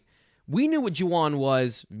standpoint, we knew what Juwan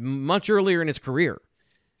was much earlier in his career.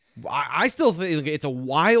 I still think it's a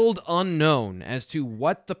wild unknown as to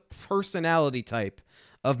what the personality type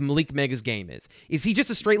of Malik Mega's game is. Is he just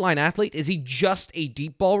a straight line athlete? Is he just a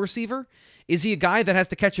deep ball receiver? Is he a guy that has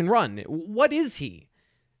to catch and run? What is he?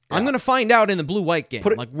 Yeah. I'm going to find out in the blue-white game.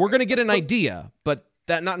 We're going to get an idea, but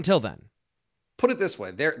not until then. Put it this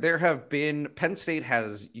way. There have been, Penn State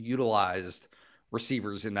has utilized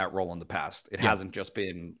receivers in that role in the past. It hasn't just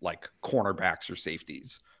been like cornerbacks or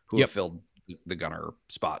safeties who have filled the gunner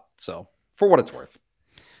spot. So for what it's worth.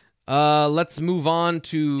 Let's move on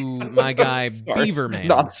to my guy Beaverman.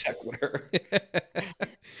 Non sequitur.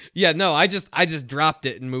 Yeah, no, I just dropped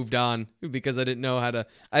it and moved on because I didn't know how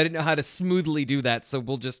to smoothly do that. So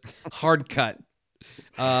we'll just hard cut.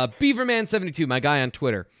 Beaverman72, my guy on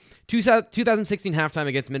Twitter. 2016 halftime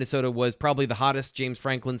against Minnesota was probably the hottest James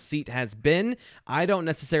Franklin's seat has been. I don't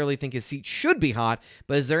necessarily think his seat should be hot,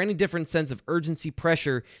 but is there any different sense of urgency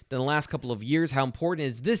pressure than the last couple of years? How important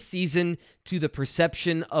is this season to the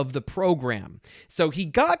perception of the program? So he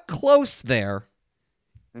got close there.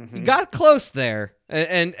 Mm-hmm. He got close there.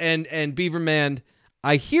 And Beaverman,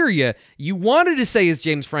 I hear you. You wanted to say is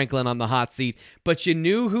James Franklin on the hot seat, but you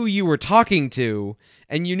knew who you were talking to,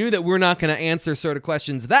 and you knew that we're not going to answer sort of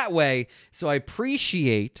questions that way. So I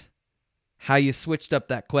appreciate how you switched up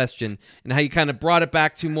that question and how you kind of brought it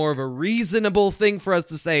back to more of a reasonable thing for us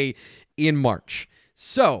to say in March.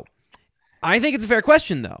 So I think it's a fair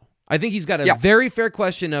question, though. I think he's got a very fair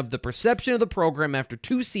question of the perception of the program after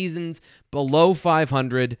 2 seasons below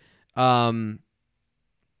 500.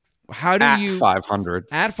 How do you 500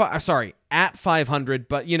 at 500?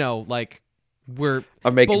 But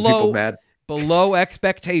I'm making people mad. Below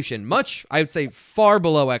expectation, I would say far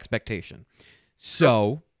below expectation.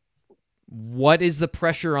 So, what is the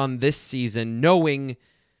pressure on this season, knowing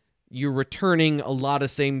you're returning a lot of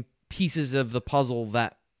same pieces of the puzzle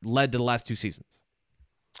that led to the last 2 seasons?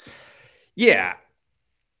 Yeah,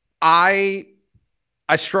 I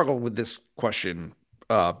struggle with this question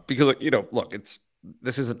because look,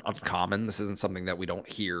 this isn't uncommon. This isn't something that we don't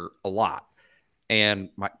hear a lot. And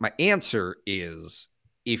my answer is,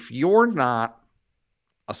 if you're not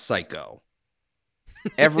a psycho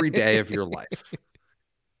every day of your life,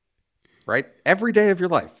 right? Every day of your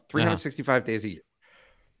life, 365 days a year,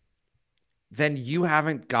 then you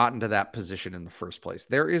haven't gotten to that position in the first place.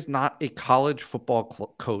 There is not a college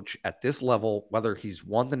football coach at this level, whether he's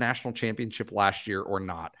won the national championship last year or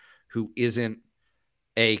not, who isn't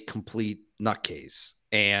a complete nutcase.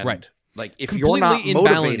 And Right. like, if Completely you're not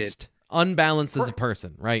motivated, unbalanced as a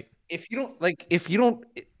person, right? if you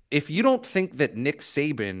don't think that Nick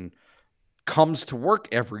Saban comes to work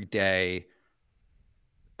every day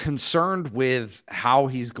concerned with how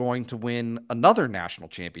he's going to win another national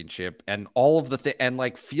championship and all of the and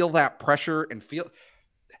like feel that pressure and feel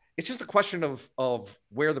it's just a question of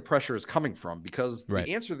where the pressure is coming from, because Right.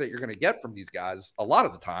 the answer that you're going to get from these guys a lot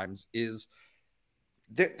of the times is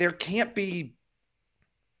there can't be,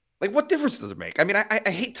 like, what difference does it make? I mean, I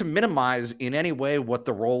hate to minimize in any way what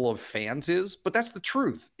the role of fans is, but that's the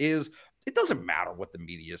truth. Is it doesn't matter what the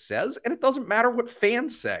media says, and it doesn't matter what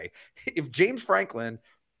fans say. If James Franklin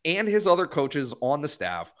and his other coaches on the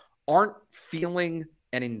staff aren't feeling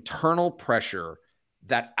an internal pressure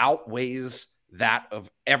that outweighs that of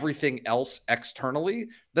everything else externally,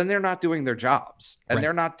 then they're not doing their jobs. And Right.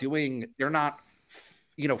 they're not,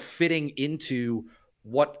 fitting into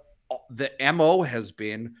what the MO has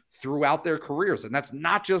been throughout their careers. And that's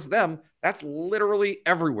not just them. That's literally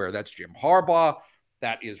everywhere. That's Jim Harbaugh.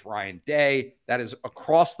 That is Ryan Day. That is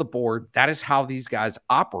across the board. That is how these guys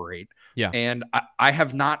operate. Yeah. And I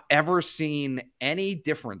have not ever seen any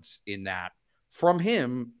difference in that from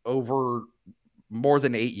him over more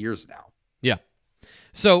than 8 years now. Yeah.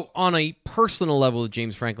 So on a personal level with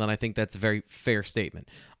James Franklin, I think that's a very fair statement.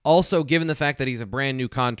 Also, given the fact that he's a brand new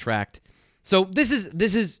contract. So this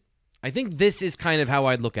is I think this is kind of how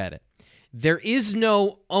I'd look at it. There is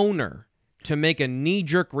no owner to make a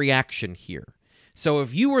knee-jerk reaction here. So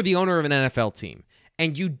if you were the owner of an NFL team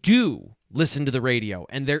and you do listen to the radio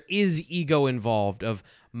and there is ego involved of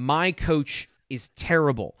my coach is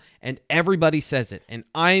terrible and everybody says it and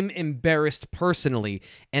I'm embarrassed personally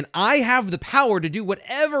and I have the power to do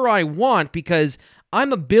whatever I want because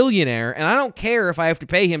I'm a billionaire and I don't care if I have to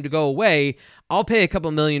pay him to go away, I'll pay a couple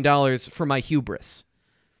 $1 million for my hubris.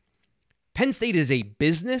 Penn State is a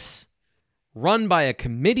business run by a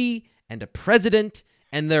committee and a president,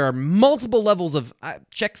 and there are multiple levels of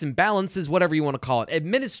checks and balances, whatever you want to call it,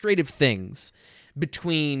 administrative things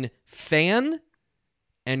between fan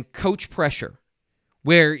and coach pressure,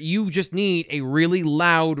 where you just need a really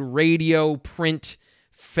loud radio, print,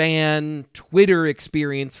 fan, Twitter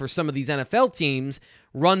experience for some of these NFL teams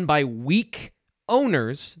run by weak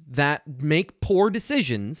owners that make poor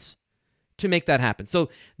decisions to make that happen. So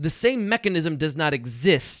the same mechanism does not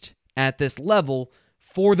exist at this level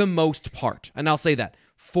for the most part. And I'll say that,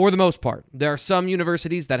 for the most part. There are some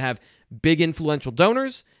universities that have big influential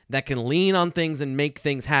donors that can lean on things and make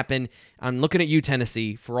things happen. I'm looking at you,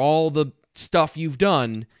 Tennessee, for all the stuff you've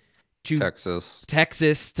done to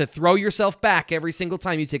Texas to throw yourself back every single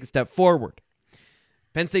time you take a step forward.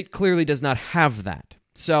 Penn State clearly does not have that.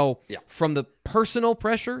 So from the personal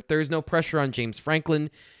pressure, there is no pressure on James Franklin.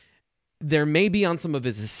 There may be on some of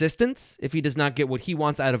his assistants if he does not get what he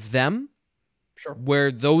wants out of them. Sure.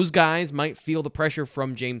 Where those guys might feel the pressure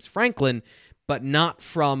from James Franklin, but not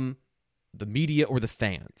from the media or the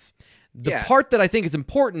fans. The part that I think is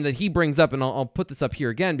important that he brings up, and I'll put this up here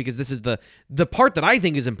again because this is the part that I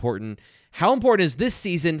think is important. How important is this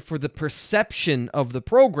season for the perception of the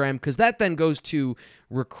program? Because that then goes to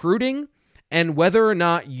recruiting and whether or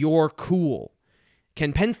not you're cool.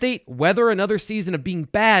 Can Penn State weather another season of being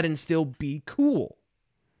bad and still be cool?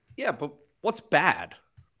 Yeah, but what's bad?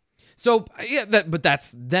 So,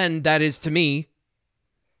 that is to me,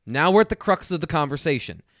 now we're at the crux of the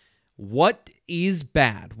conversation. What is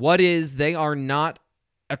bad? What is they are not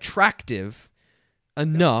attractive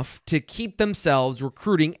enough to keep themselves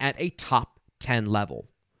recruiting at a top 10 level,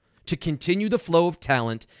 to continue the flow of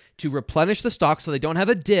talent, to replenish the stock so they don't have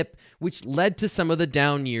a dip, which led to some of the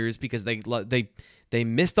down years because they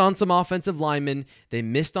missed on some offensive linemen, they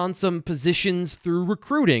missed on some positions through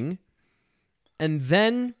recruiting, and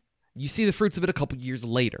then you see the fruits of it a couple years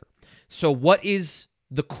later. So what is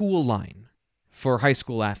the cool line for high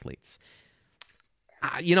school athletes?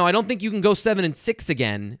 I don't think you can go 7-6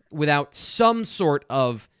 again without some sort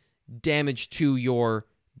of damage to your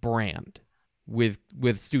brand with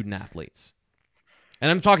student athletes. And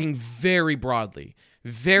I'm talking very broadly,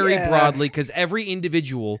 because every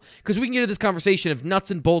individual, because we can get into this conversation of nuts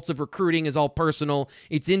and bolts of recruiting is all personal,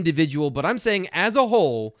 it's individual, but I'm saying as a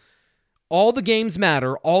whole, all the games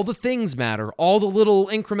matter, all the things matter, all the little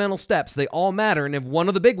incremental steps, they all matter. And if one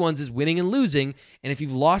of the big ones is winning and losing, and if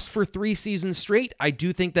you've lost for 3 seasons straight, I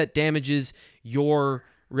do think that damages your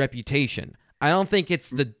reputation. I don't think it's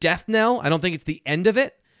the death knell. I don't think it's the end of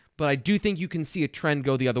it, but I do think you can see a trend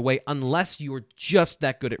go the other way unless you're just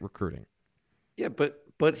that good at recruiting. Yeah,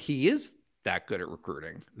 but he is that good at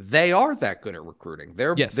recruiting. They are that good at recruiting.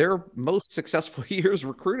 Yes. Their most successful years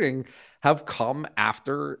recruiting have come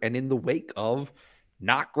after and in the wake of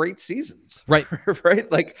not great seasons. Right.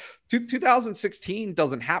 Right? Like 2016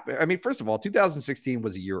 doesn't happen. I mean, first of all, 2016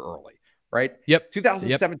 was a year early, right? Yep.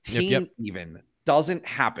 2017 even doesn't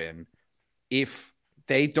happen if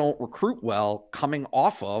they don't recruit well coming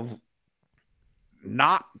off of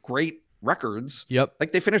not great records. Yep.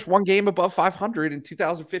 Like they finished one game above 500 in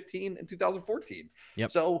 2015 and 2014.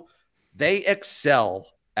 Yep. So they excel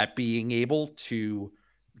at being able to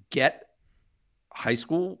get high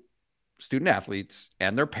school student athletes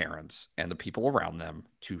and their parents and the people around them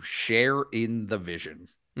to share in the vision.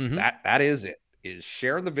 Mm-hmm. That is it, is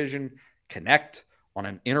share in the vision, connect on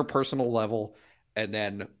an interpersonal level, and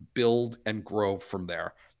then build and grow from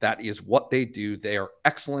there. That is what they do. They are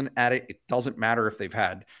excellent at it. It doesn't matter if they've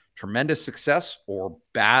had tremendous success or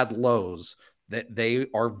bad lows, that they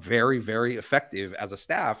are very, very effective as a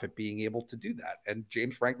staff at being able to do that. And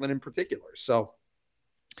James Franklin in particular. So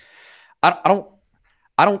I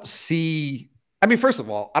don't see, I mean, first of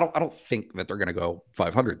all, I don't think that they're going to go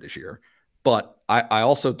 500 this year, but I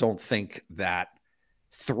also don't think that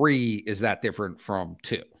 3 is that different from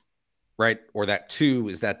 2. Right? Or that 2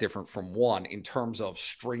 is that different from 1 in terms of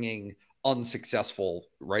stringing unsuccessful,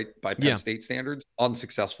 right? By Penn State standards,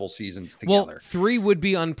 unsuccessful seasons together. Well, 3 would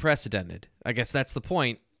be unprecedented. I guess that's the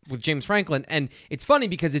point with James Franklin. And it's funny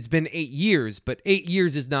because it's been 8 years, but 8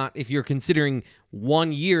 years is not, if you're considering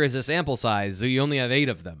 1 year as a sample size, so you only have 8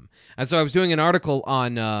 of them. And so I was doing an article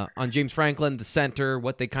on James Franklin, the center,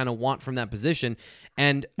 what they kind of want from that position.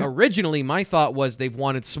 And originally my thought was they've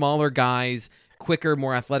wanted smaller guys, quicker,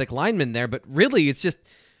 more athletic linemen there, but really it's just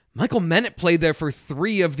Michael Mennett played there for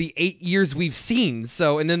 3 of the 8 years we've seen.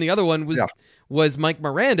 So, and then the other one was Mike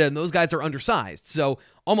Miranda, and those guys are undersized. So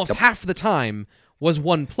almost half the time was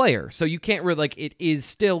one player. So you can't really, like, it is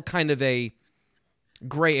still kind of a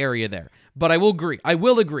gray area there. But I will agree.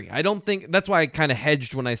 I don't think, that's why I kind of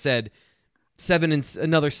hedged when I said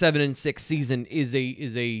another 7-6 season is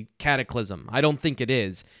a cataclysm. I don't think it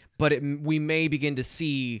is, but we may begin to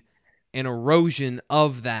see an erosion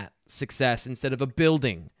of that success instead of a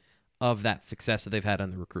building of that success that they've had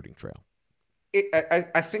on the recruiting trail.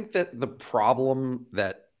 I think that the problem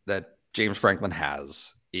that James Franklin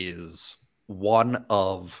has is one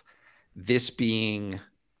of this being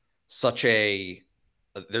such a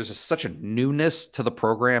newness to the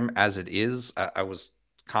program as it is. I was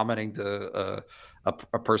commenting to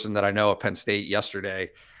a person that I know at Penn State yesterday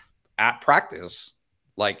at practice,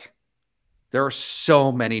 like, there are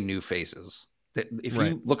so many new faces that if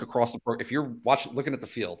you look across the program, if you're looking at the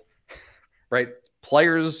field, right?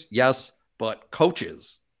 Players, yes, but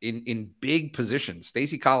coaches in big positions.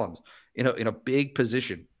 Stacey Collins in a big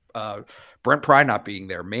position. Brent Pry not being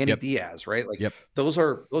there. Manny Diaz, right? Like those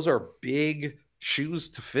are big shoes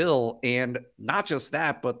to fill. And not just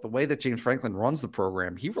that, but the way that James Franklin runs the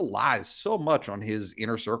program, he relies so much on his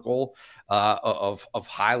inner circle of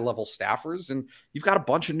high level staffers, and you've got a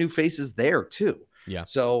bunch of new faces there too. Yeah.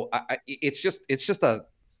 So it's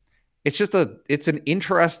an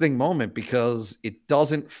interesting moment because it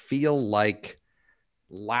doesn't feel like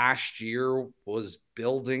last year was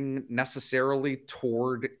building necessarily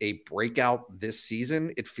toward a breakout this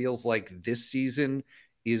season. It feels like this season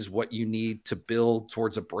is what you need to build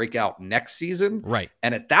towards a breakout next season. Right.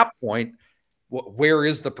 And at that point, where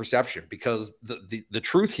is the perception? Because the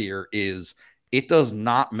truth here is it does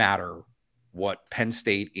not matter what Penn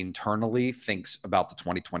State internally thinks about the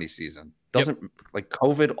 2020 season. Doesn't like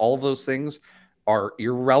COVID, all of those things are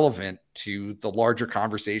irrelevant to the larger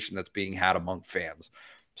conversation that's being had among fans.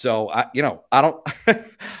 So I don't,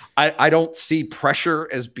 I don't see pressure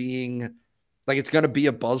as being like, it's going to be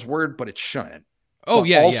a buzzword, but it shouldn't. Oh,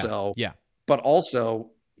 But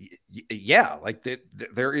also, like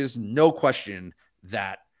there is no question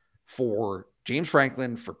that for James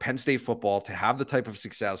Franklin, for Penn State football to have the type of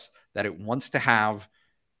success that it wants to have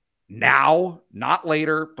now, not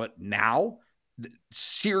later, but now,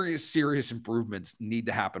 serious improvements need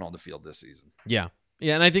to happen on the field this season. Yeah.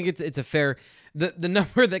 Yeah. And I think it's a fair, the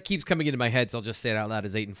number that keeps coming into my head, so I'll just say it out loud,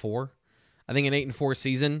 is 8-4. I think an 8-4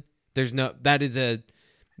 season,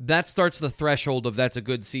 that starts the threshold of that's a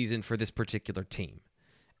good season for this particular team.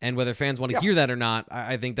 And whether fans want to hear that or not,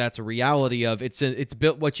 I think that's a reality of it's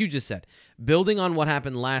built what you just said, building on what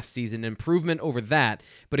happened last season, improvement over that.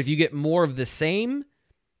 But if you get more of the same,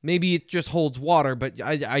 maybe it just holds water. But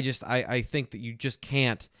I think that you just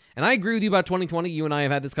can't. And I agree with you about 2020. You and I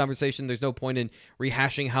have had this conversation. There's no point in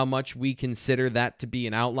rehashing how much we consider that to be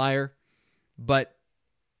an outlier. But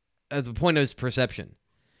the point is perception.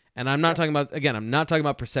 And I'm not talking about, again, I'm not talking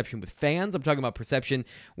about perception with fans. I'm talking about perception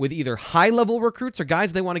with either high-level recruits or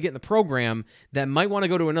guys they want to get in the program that might want to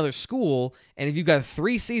go to another school. And if you've got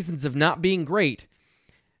 3 seasons of not being great,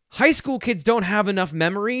 high school kids don't have enough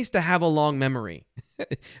memories to have a long memory.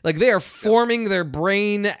 Like, they are forming their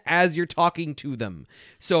brain as you're talking to them.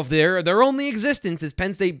 So if their only existence is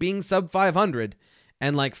Penn State being sub 500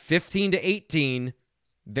 and like 15 to 18,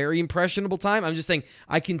 very impressionable time, I'm just saying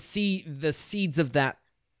I can see the seeds of that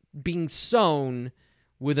being sown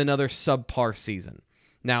with another subpar season.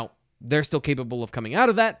 Now, they're still capable of coming out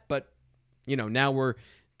of that, but, now we're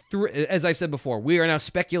through. As I said before, we are now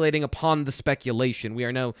speculating upon the speculation. We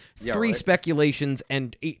are now 3 speculations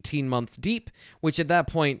and 18 months deep, which at that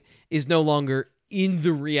point is no longer in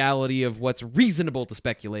the reality of what's reasonable to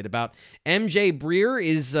speculate about. MJ Breer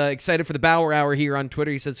is excited for the Bauer Hour here on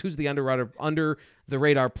Twitter. He says, who's the under the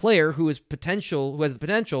radar player who has the potential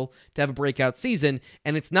to have a breakout season?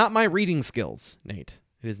 And it's not my reading skills, Nate.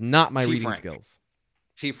 It is not my reading skills.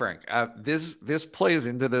 T. Frank, this plays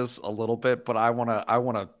into this a little bit, but I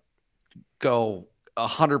wanna go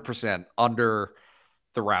 100% under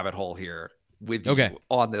the rabbit hole here with you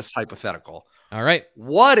on this hypothetical. All right.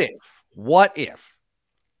 What if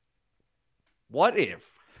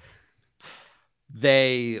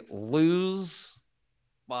they lose,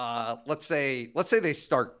 let's say they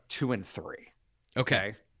start 2-3.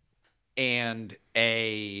 Okay. And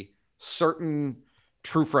a certain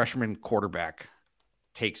true freshman quarterback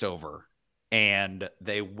takes over and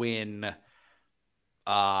they win,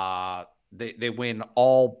 they win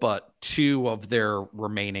all but 2 of their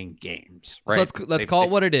remaining games, right? So let's call it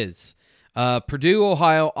what it is. Purdue,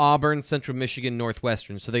 Ohio, Auburn, Central Michigan,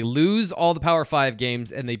 Northwestern. So they lose all the Power 5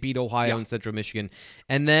 games and they beat Ohio and Central Michigan.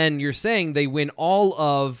 And then you're saying they win all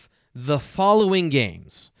of the following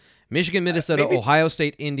games: Michigan, Minnesota, Ohio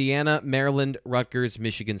State, Indiana, Maryland, Rutgers,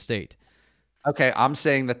 Michigan State. Okay, I'm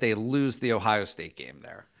saying that they lose the Ohio State game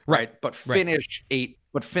there, right? But finish 8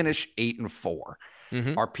 and 4.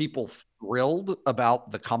 Mm-hmm. Are people thrilled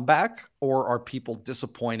about the comeback, or are people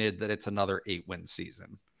disappointed that it's another 8-win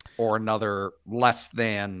season or another less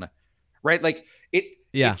than, right? Like it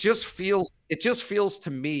just feels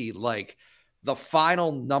to me like the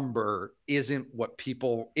final number isn't what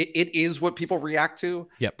people, it is what people react to,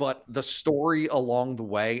 but the story along the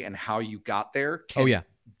way and how you got there can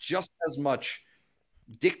just as much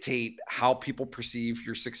dictate how people perceive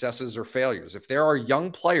your successes or failures. If there are young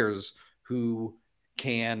players who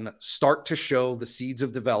can start to show the seeds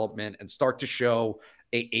of development and start to show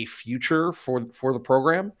a future for the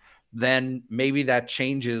program, then maybe that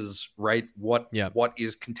changes, right? What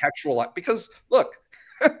is contextual? Because look,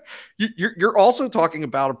 you're also talking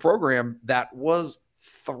about a program that was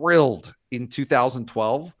thrilled in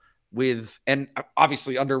 2012 with, and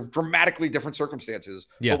obviously under dramatically different circumstances,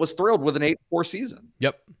 but was thrilled with an 8-4 season.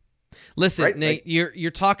 Yep. Listen, right? Nate,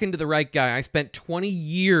 you're talking to the right guy. I spent 20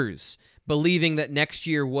 years believing that next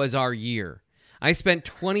year was our year. I spent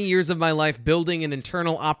 20 years of my life building an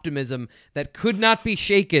internal optimism that could not be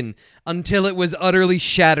shaken until it was utterly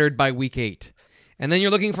shattered by week 8. And then you're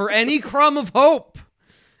looking for any crumb of hope.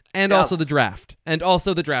 And also the draft.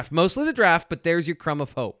 Mostly the draft, but there's your crumb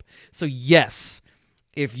of hope. So yes,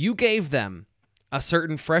 if you gave them a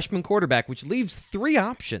certain freshman quarterback, which leaves 3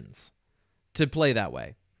 options to play that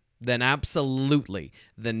way, then absolutely.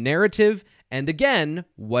 The narrative, and again,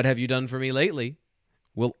 what have you done for me lately,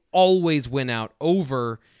 will always win out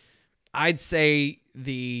over, I'd say,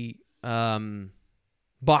 the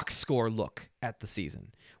box score look at the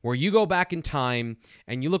season. Where you go back in time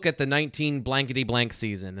and you look at the 19 blankety blank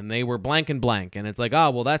season and they were blank and blank, and it's like,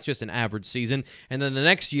 well, that's just an average season. And then the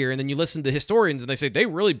next year, and then you listen to historians and they say they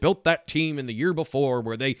really built that team in the year before,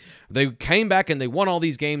 where they came back and they won all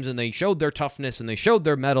these games and they showed their toughness and they showed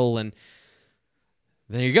their mettle, and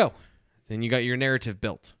there you go. Then you got your narrative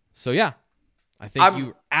built. So yeah, I think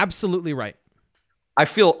you're absolutely right. I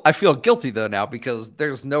feel guilty though now, because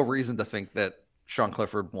there's no reason to think that Sean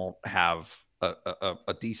Clifford won't have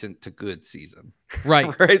a decent to good season,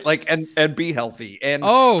 right? Right, like and be healthy and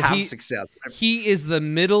have success. He is the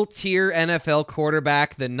middle tier NFL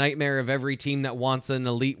quarterback, the nightmare of every team that wants an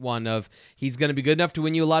elite one. Of he's going to be good enough to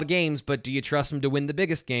win you a lot of games, but do you trust him to win the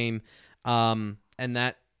biggest game? And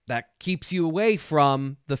that keeps you away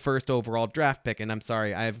from the first overall draft pick. And I'm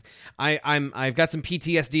sorry, I've got some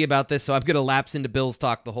PTSD about this, so I'm going to lapse into Bills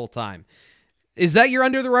talk the whole time. Is that your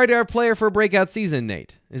under the radar player for a breakout season,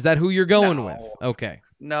 Nate? Is that who you're going with? Okay.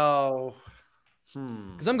 No.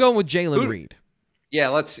 Because I'm going with Jalen Reed. Yeah,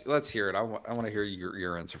 let's hear it. I want to hear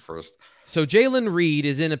your answer first. So Jalen Reed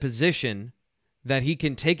is in a position that he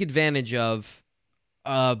can take advantage of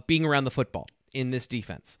being around the football. in this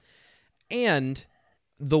defense. And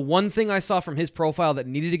the one thing I saw from his profile that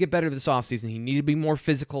needed to get better this offseason, he needed to be more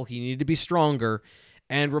physical, he needed to be stronger,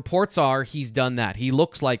 and reports are he's done that. He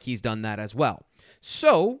looks like he's done that as well.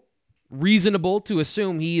 So, reasonable to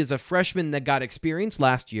assume he is a freshman that got experience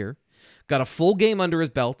last year, got a full game under his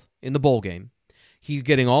belt in the bowl game. He's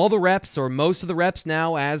getting all the reps, or most of the reps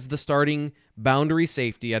now, as the starting boundary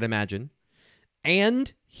safety, I'd imagine.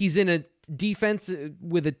 And he's in a defense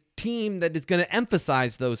with a team that is going to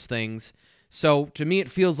emphasize those things. So to me, it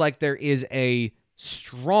feels like there is a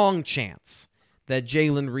strong chance that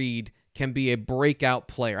Jalen Reed can be a breakout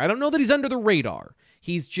player. I don't know that he's under the radar.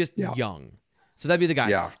 He's just young. So that'd be the guy.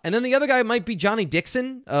 Yeah. And then the other guy might be Johnny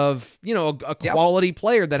Dixon of, a quality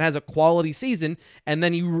player that has a quality season, and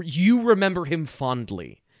then you remember him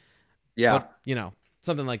fondly. Yeah. But,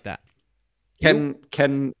 something like that.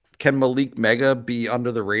 Can Malik Mega be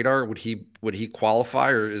under the radar? Would he qualify,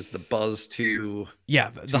 or is the buzz too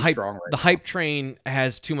the hype strong right the now? hype train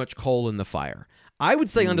has too much coal in the fire? I would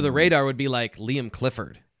say under the radar would be like Liam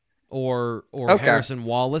Clifford or Harrison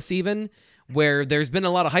Wallace, even, where there's been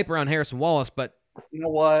a lot of hype around Harrison Wallace, but you know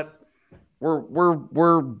what?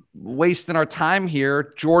 We're wasting our time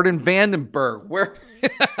here. Jordan Vandenberg.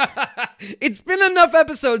 It's been enough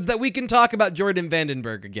episodes that we can talk about Jordan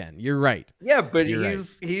Vandenberg again. You're right. Yeah, but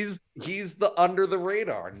he's the under the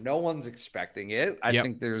radar. No one's expecting it. I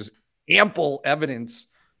think there's ample evidence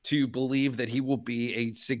to believe that he will be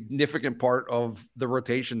a significant part of the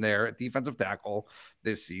rotation there at defensive tackle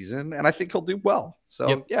this season, and I think he'll do well.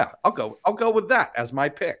 So I'll go with that as my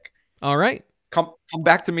pick. All right. Come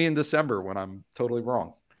back to me in December when I'm totally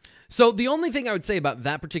wrong. So the only thing I would say about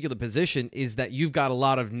that particular position is that you've got a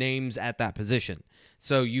lot of names at that position.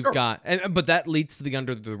 So you've got, but that leads to the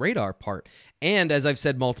under the radar part. And as I've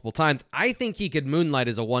said multiple times, I think he could moonlight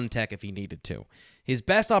as a 1-tech if he needed to. His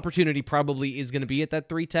best opportunity probably is going to be at that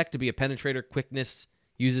 3-tech to be a penetrator, quickness,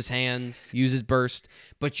 use his hands, use his burst.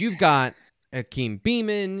 But you've got Akeem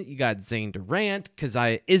Beeman, you got Zane Durant,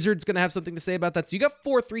 Keziah Izzard's going to have something to say about that. So you got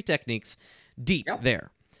 4 3 techniques deep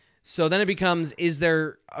there. So then it becomes, is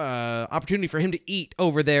there opportunity for him to eat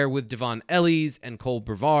over there with Devon Ellies and Cole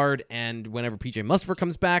Brevard, and whenever PJ Musfer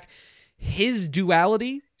comes back? His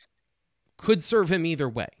duality could serve him either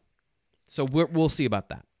way. So we'll see about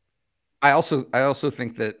that. I also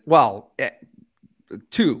think that, well,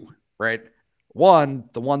 2, right? 1,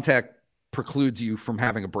 the 1-tech precludes you from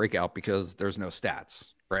having a breakout because there's no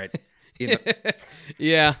stats, right?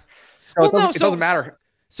 Yeah. So it doesn't matter.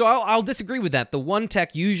 So I'll disagree with that. The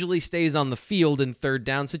 1-tech usually stays on the field in third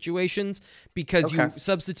down situations because you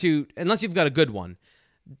substitute, unless you've got a good one.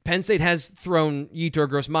 Penn State has thrown Yetur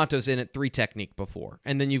Gross-Matos in at 3 technique before,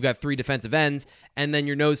 and then you've got 3 defensive ends, and then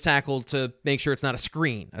your nose tackle to make sure it's not a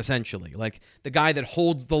screen, essentially, like the guy that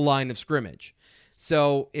holds the line of scrimmage.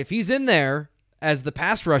 So if he's in there as the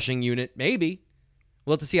pass rushing unit, maybe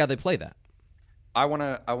we'll have to see how they play that. I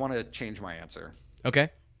wanna change my answer.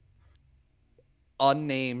 Okay.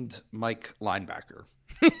 Unnamed Mike linebacker.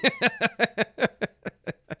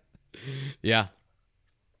 Yeah.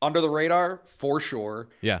 Under the radar, for sure.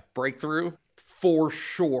 Yeah. Breakthrough, for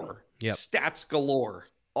sure. Yep. Stats galore,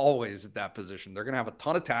 always at that position. They're going to have a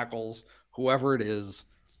ton of tackles, whoever it is.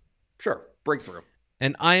 Sure, breakthrough.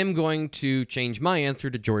 And I am going to change my answer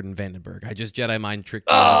to Jordan Vandenberg. I just Jedi mind tricked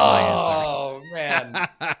you with my answer. Oh, man.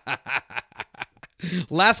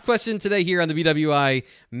 Last question today here on the BWI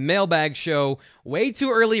Mailbag Show. Way too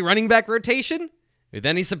early running back rotation? With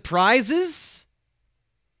any surprises?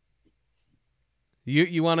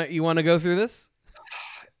 You wanna go through this?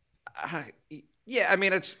 Yeah, I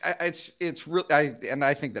mean it's really, and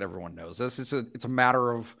I think that everyone knows this. It's a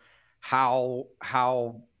matter of how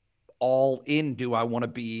all in do I want to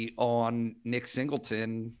be on Nick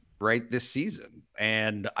Singleton right this season,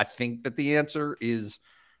 and I think that the answer is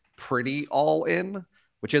pretty all in,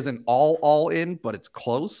 which isn't all in, but it's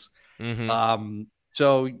close. Mm-hmm.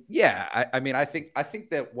 So yeah, I mean I think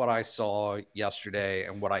that what I saw yesterday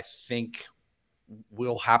and what I think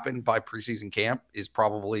will happen by preseason camp is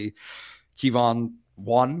probably Kevon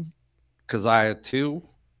 1, Keziah 2,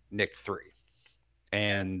 Nick 3.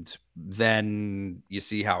 And then you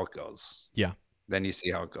see how it goes. Yeah. Then you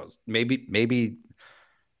see how it goes. Maybe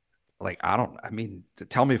like, I mean,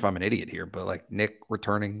 tell me if I'm an idiot here, but like Nick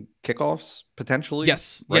returning kickoffs potentially.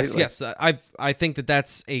 Yes. Right? Yes. I think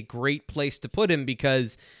that's a great place to put him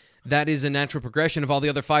because that is a natural progression of all the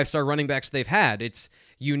other 5-star running backs they've had. It's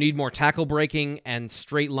you need more tackle breaking and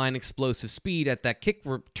straight line explosive speed at that kick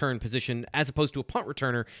return position as opposed to a punt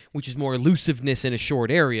returner, which is more elusiveness in a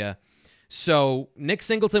short area. So Nick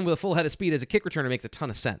Singleton with a full head of speed as a kick returner makes a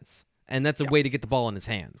ton of sense. And that's a way to get the ball in his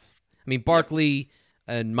hands. I mean, Barkley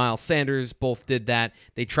and Miles Sanders both did that.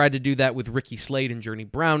 They tried to do that with Ricky Slade and Journey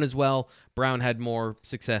Brown as well. Brown had more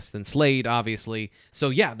success than Slade, obviously. So,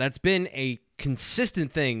 yeah, that's been a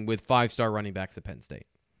consistent thing with 5-star running backs at Penn State.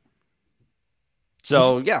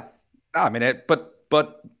 So, yeah. I mean,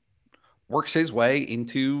 but works his way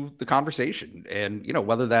into the conversation. And,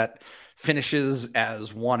 whether that finishes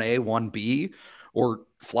as 1A, 1B, or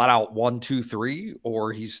flat out 1, 2, 3,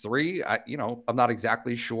 or he's 3, I'm not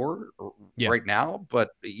exactly sure right now,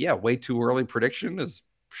 but yeah, way too early prediction is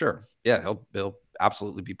sure. Yeah, he'll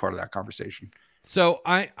absolutely be part of that conversation. So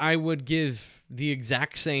I would give the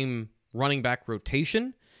exact same running back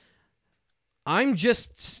rotation. I'm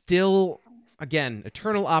just still, again,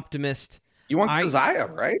 eternal optimist. You want Keziah,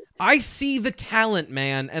 right? I see the talent,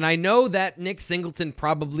 man, and I know that Nick Singleton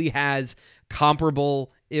probably has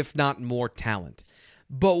comparable, if not more, talent.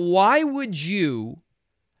 But why would you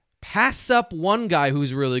pass up one guy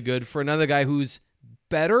who's really good for another guy who's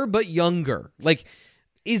better but younger? Like,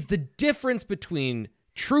 is the difference between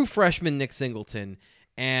true freshman Nick Singleton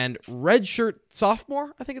and redshirt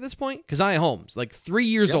sophomore, I think at this point, Keziah Holmes, like 3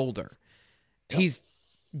 years older. He's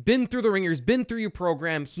been through the ringers, been through your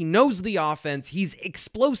program. He knows the offense. He's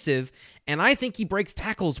explosive, and I think he breaks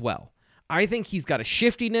tackles well. I think he's got a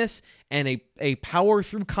shiftiness and a power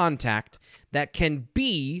through contact that can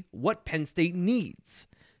be what Penn State needs.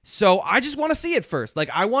 So I just want to see it first. Like,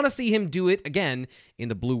 I want to see him do it again in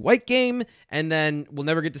the blue-white game, and then we'll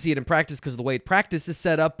never get to see it in practice because of the way practice is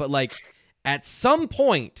set up. But, like, at some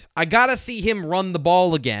point, I got to see him run the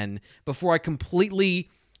ball again before I completely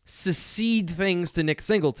secede things to Nick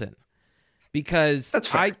Singleton, because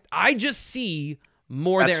I just see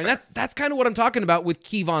more there. And that's kind of what I'm talking about with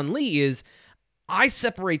Kevon Lee is I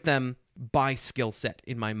separate them by skill set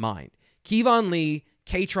in my mind. Kevon Lee,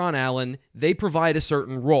 Katron Allen, they provide a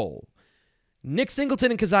certain role. Nick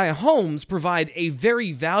Singleton and Keziah Holmes provide a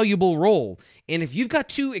very valuable role. And if you've got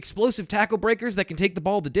two explosive tackle breakers that can take the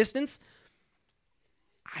ball the distance,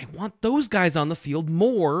 I want those guys on the field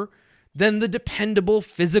more than the dependable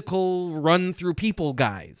physical run through people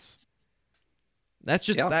guys. That's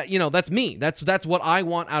just that, that's me. That's what I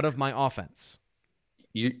want out of my offense.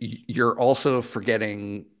 You're also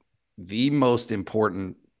forgetting the most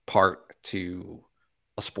important part to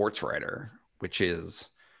a sports writer, which is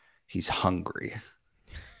he's hungry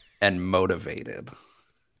and motivated.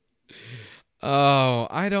 Oh,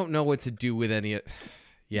 I don't know what to do with any of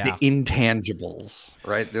the intangibles,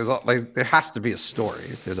 right? There has to be a story.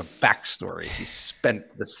 There's a backstory. He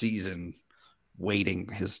spent the season waiting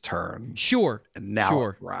his turn. Sure. And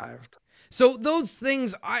now arrived. So those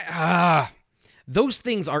things are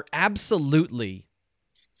absolutely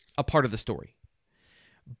a part of the story.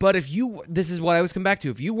 But this is what I always come back to.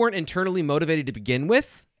 If you weren't internally motivated to begin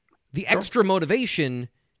with, the extra motivation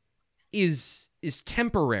is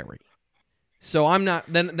temporary. So I'm not.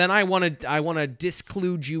 Then I want to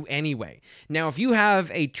disclude you anyway. Now, if you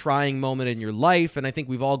have a trying moment in your life, and I think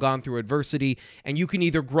we've all gone through adversity, and you can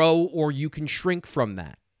either grow or you can shrink from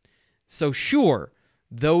that. So sure,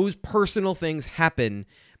 those personal things happen,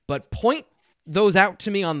 but point those out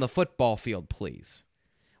to me on the football field, please.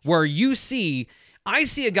 Where I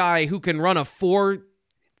see a guy who can run a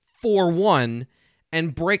 4.41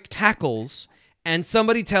 and break tackles, and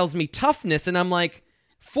somebody tells me toughness, and I'm like,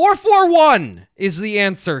 4.41 is the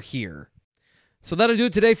answer here. So that'll do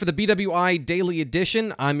it today for the BWI Daily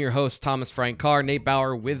Edition. I'm your host, Thomas Frank Carr. Nate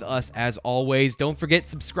Bauer with us as always. Don't forget,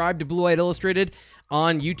 subscribe to Blue White Illustrated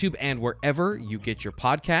on YouTube and wherever you get your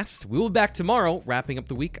podcasts. We will be back tomorrow, wrapping up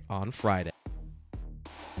the week on Friday.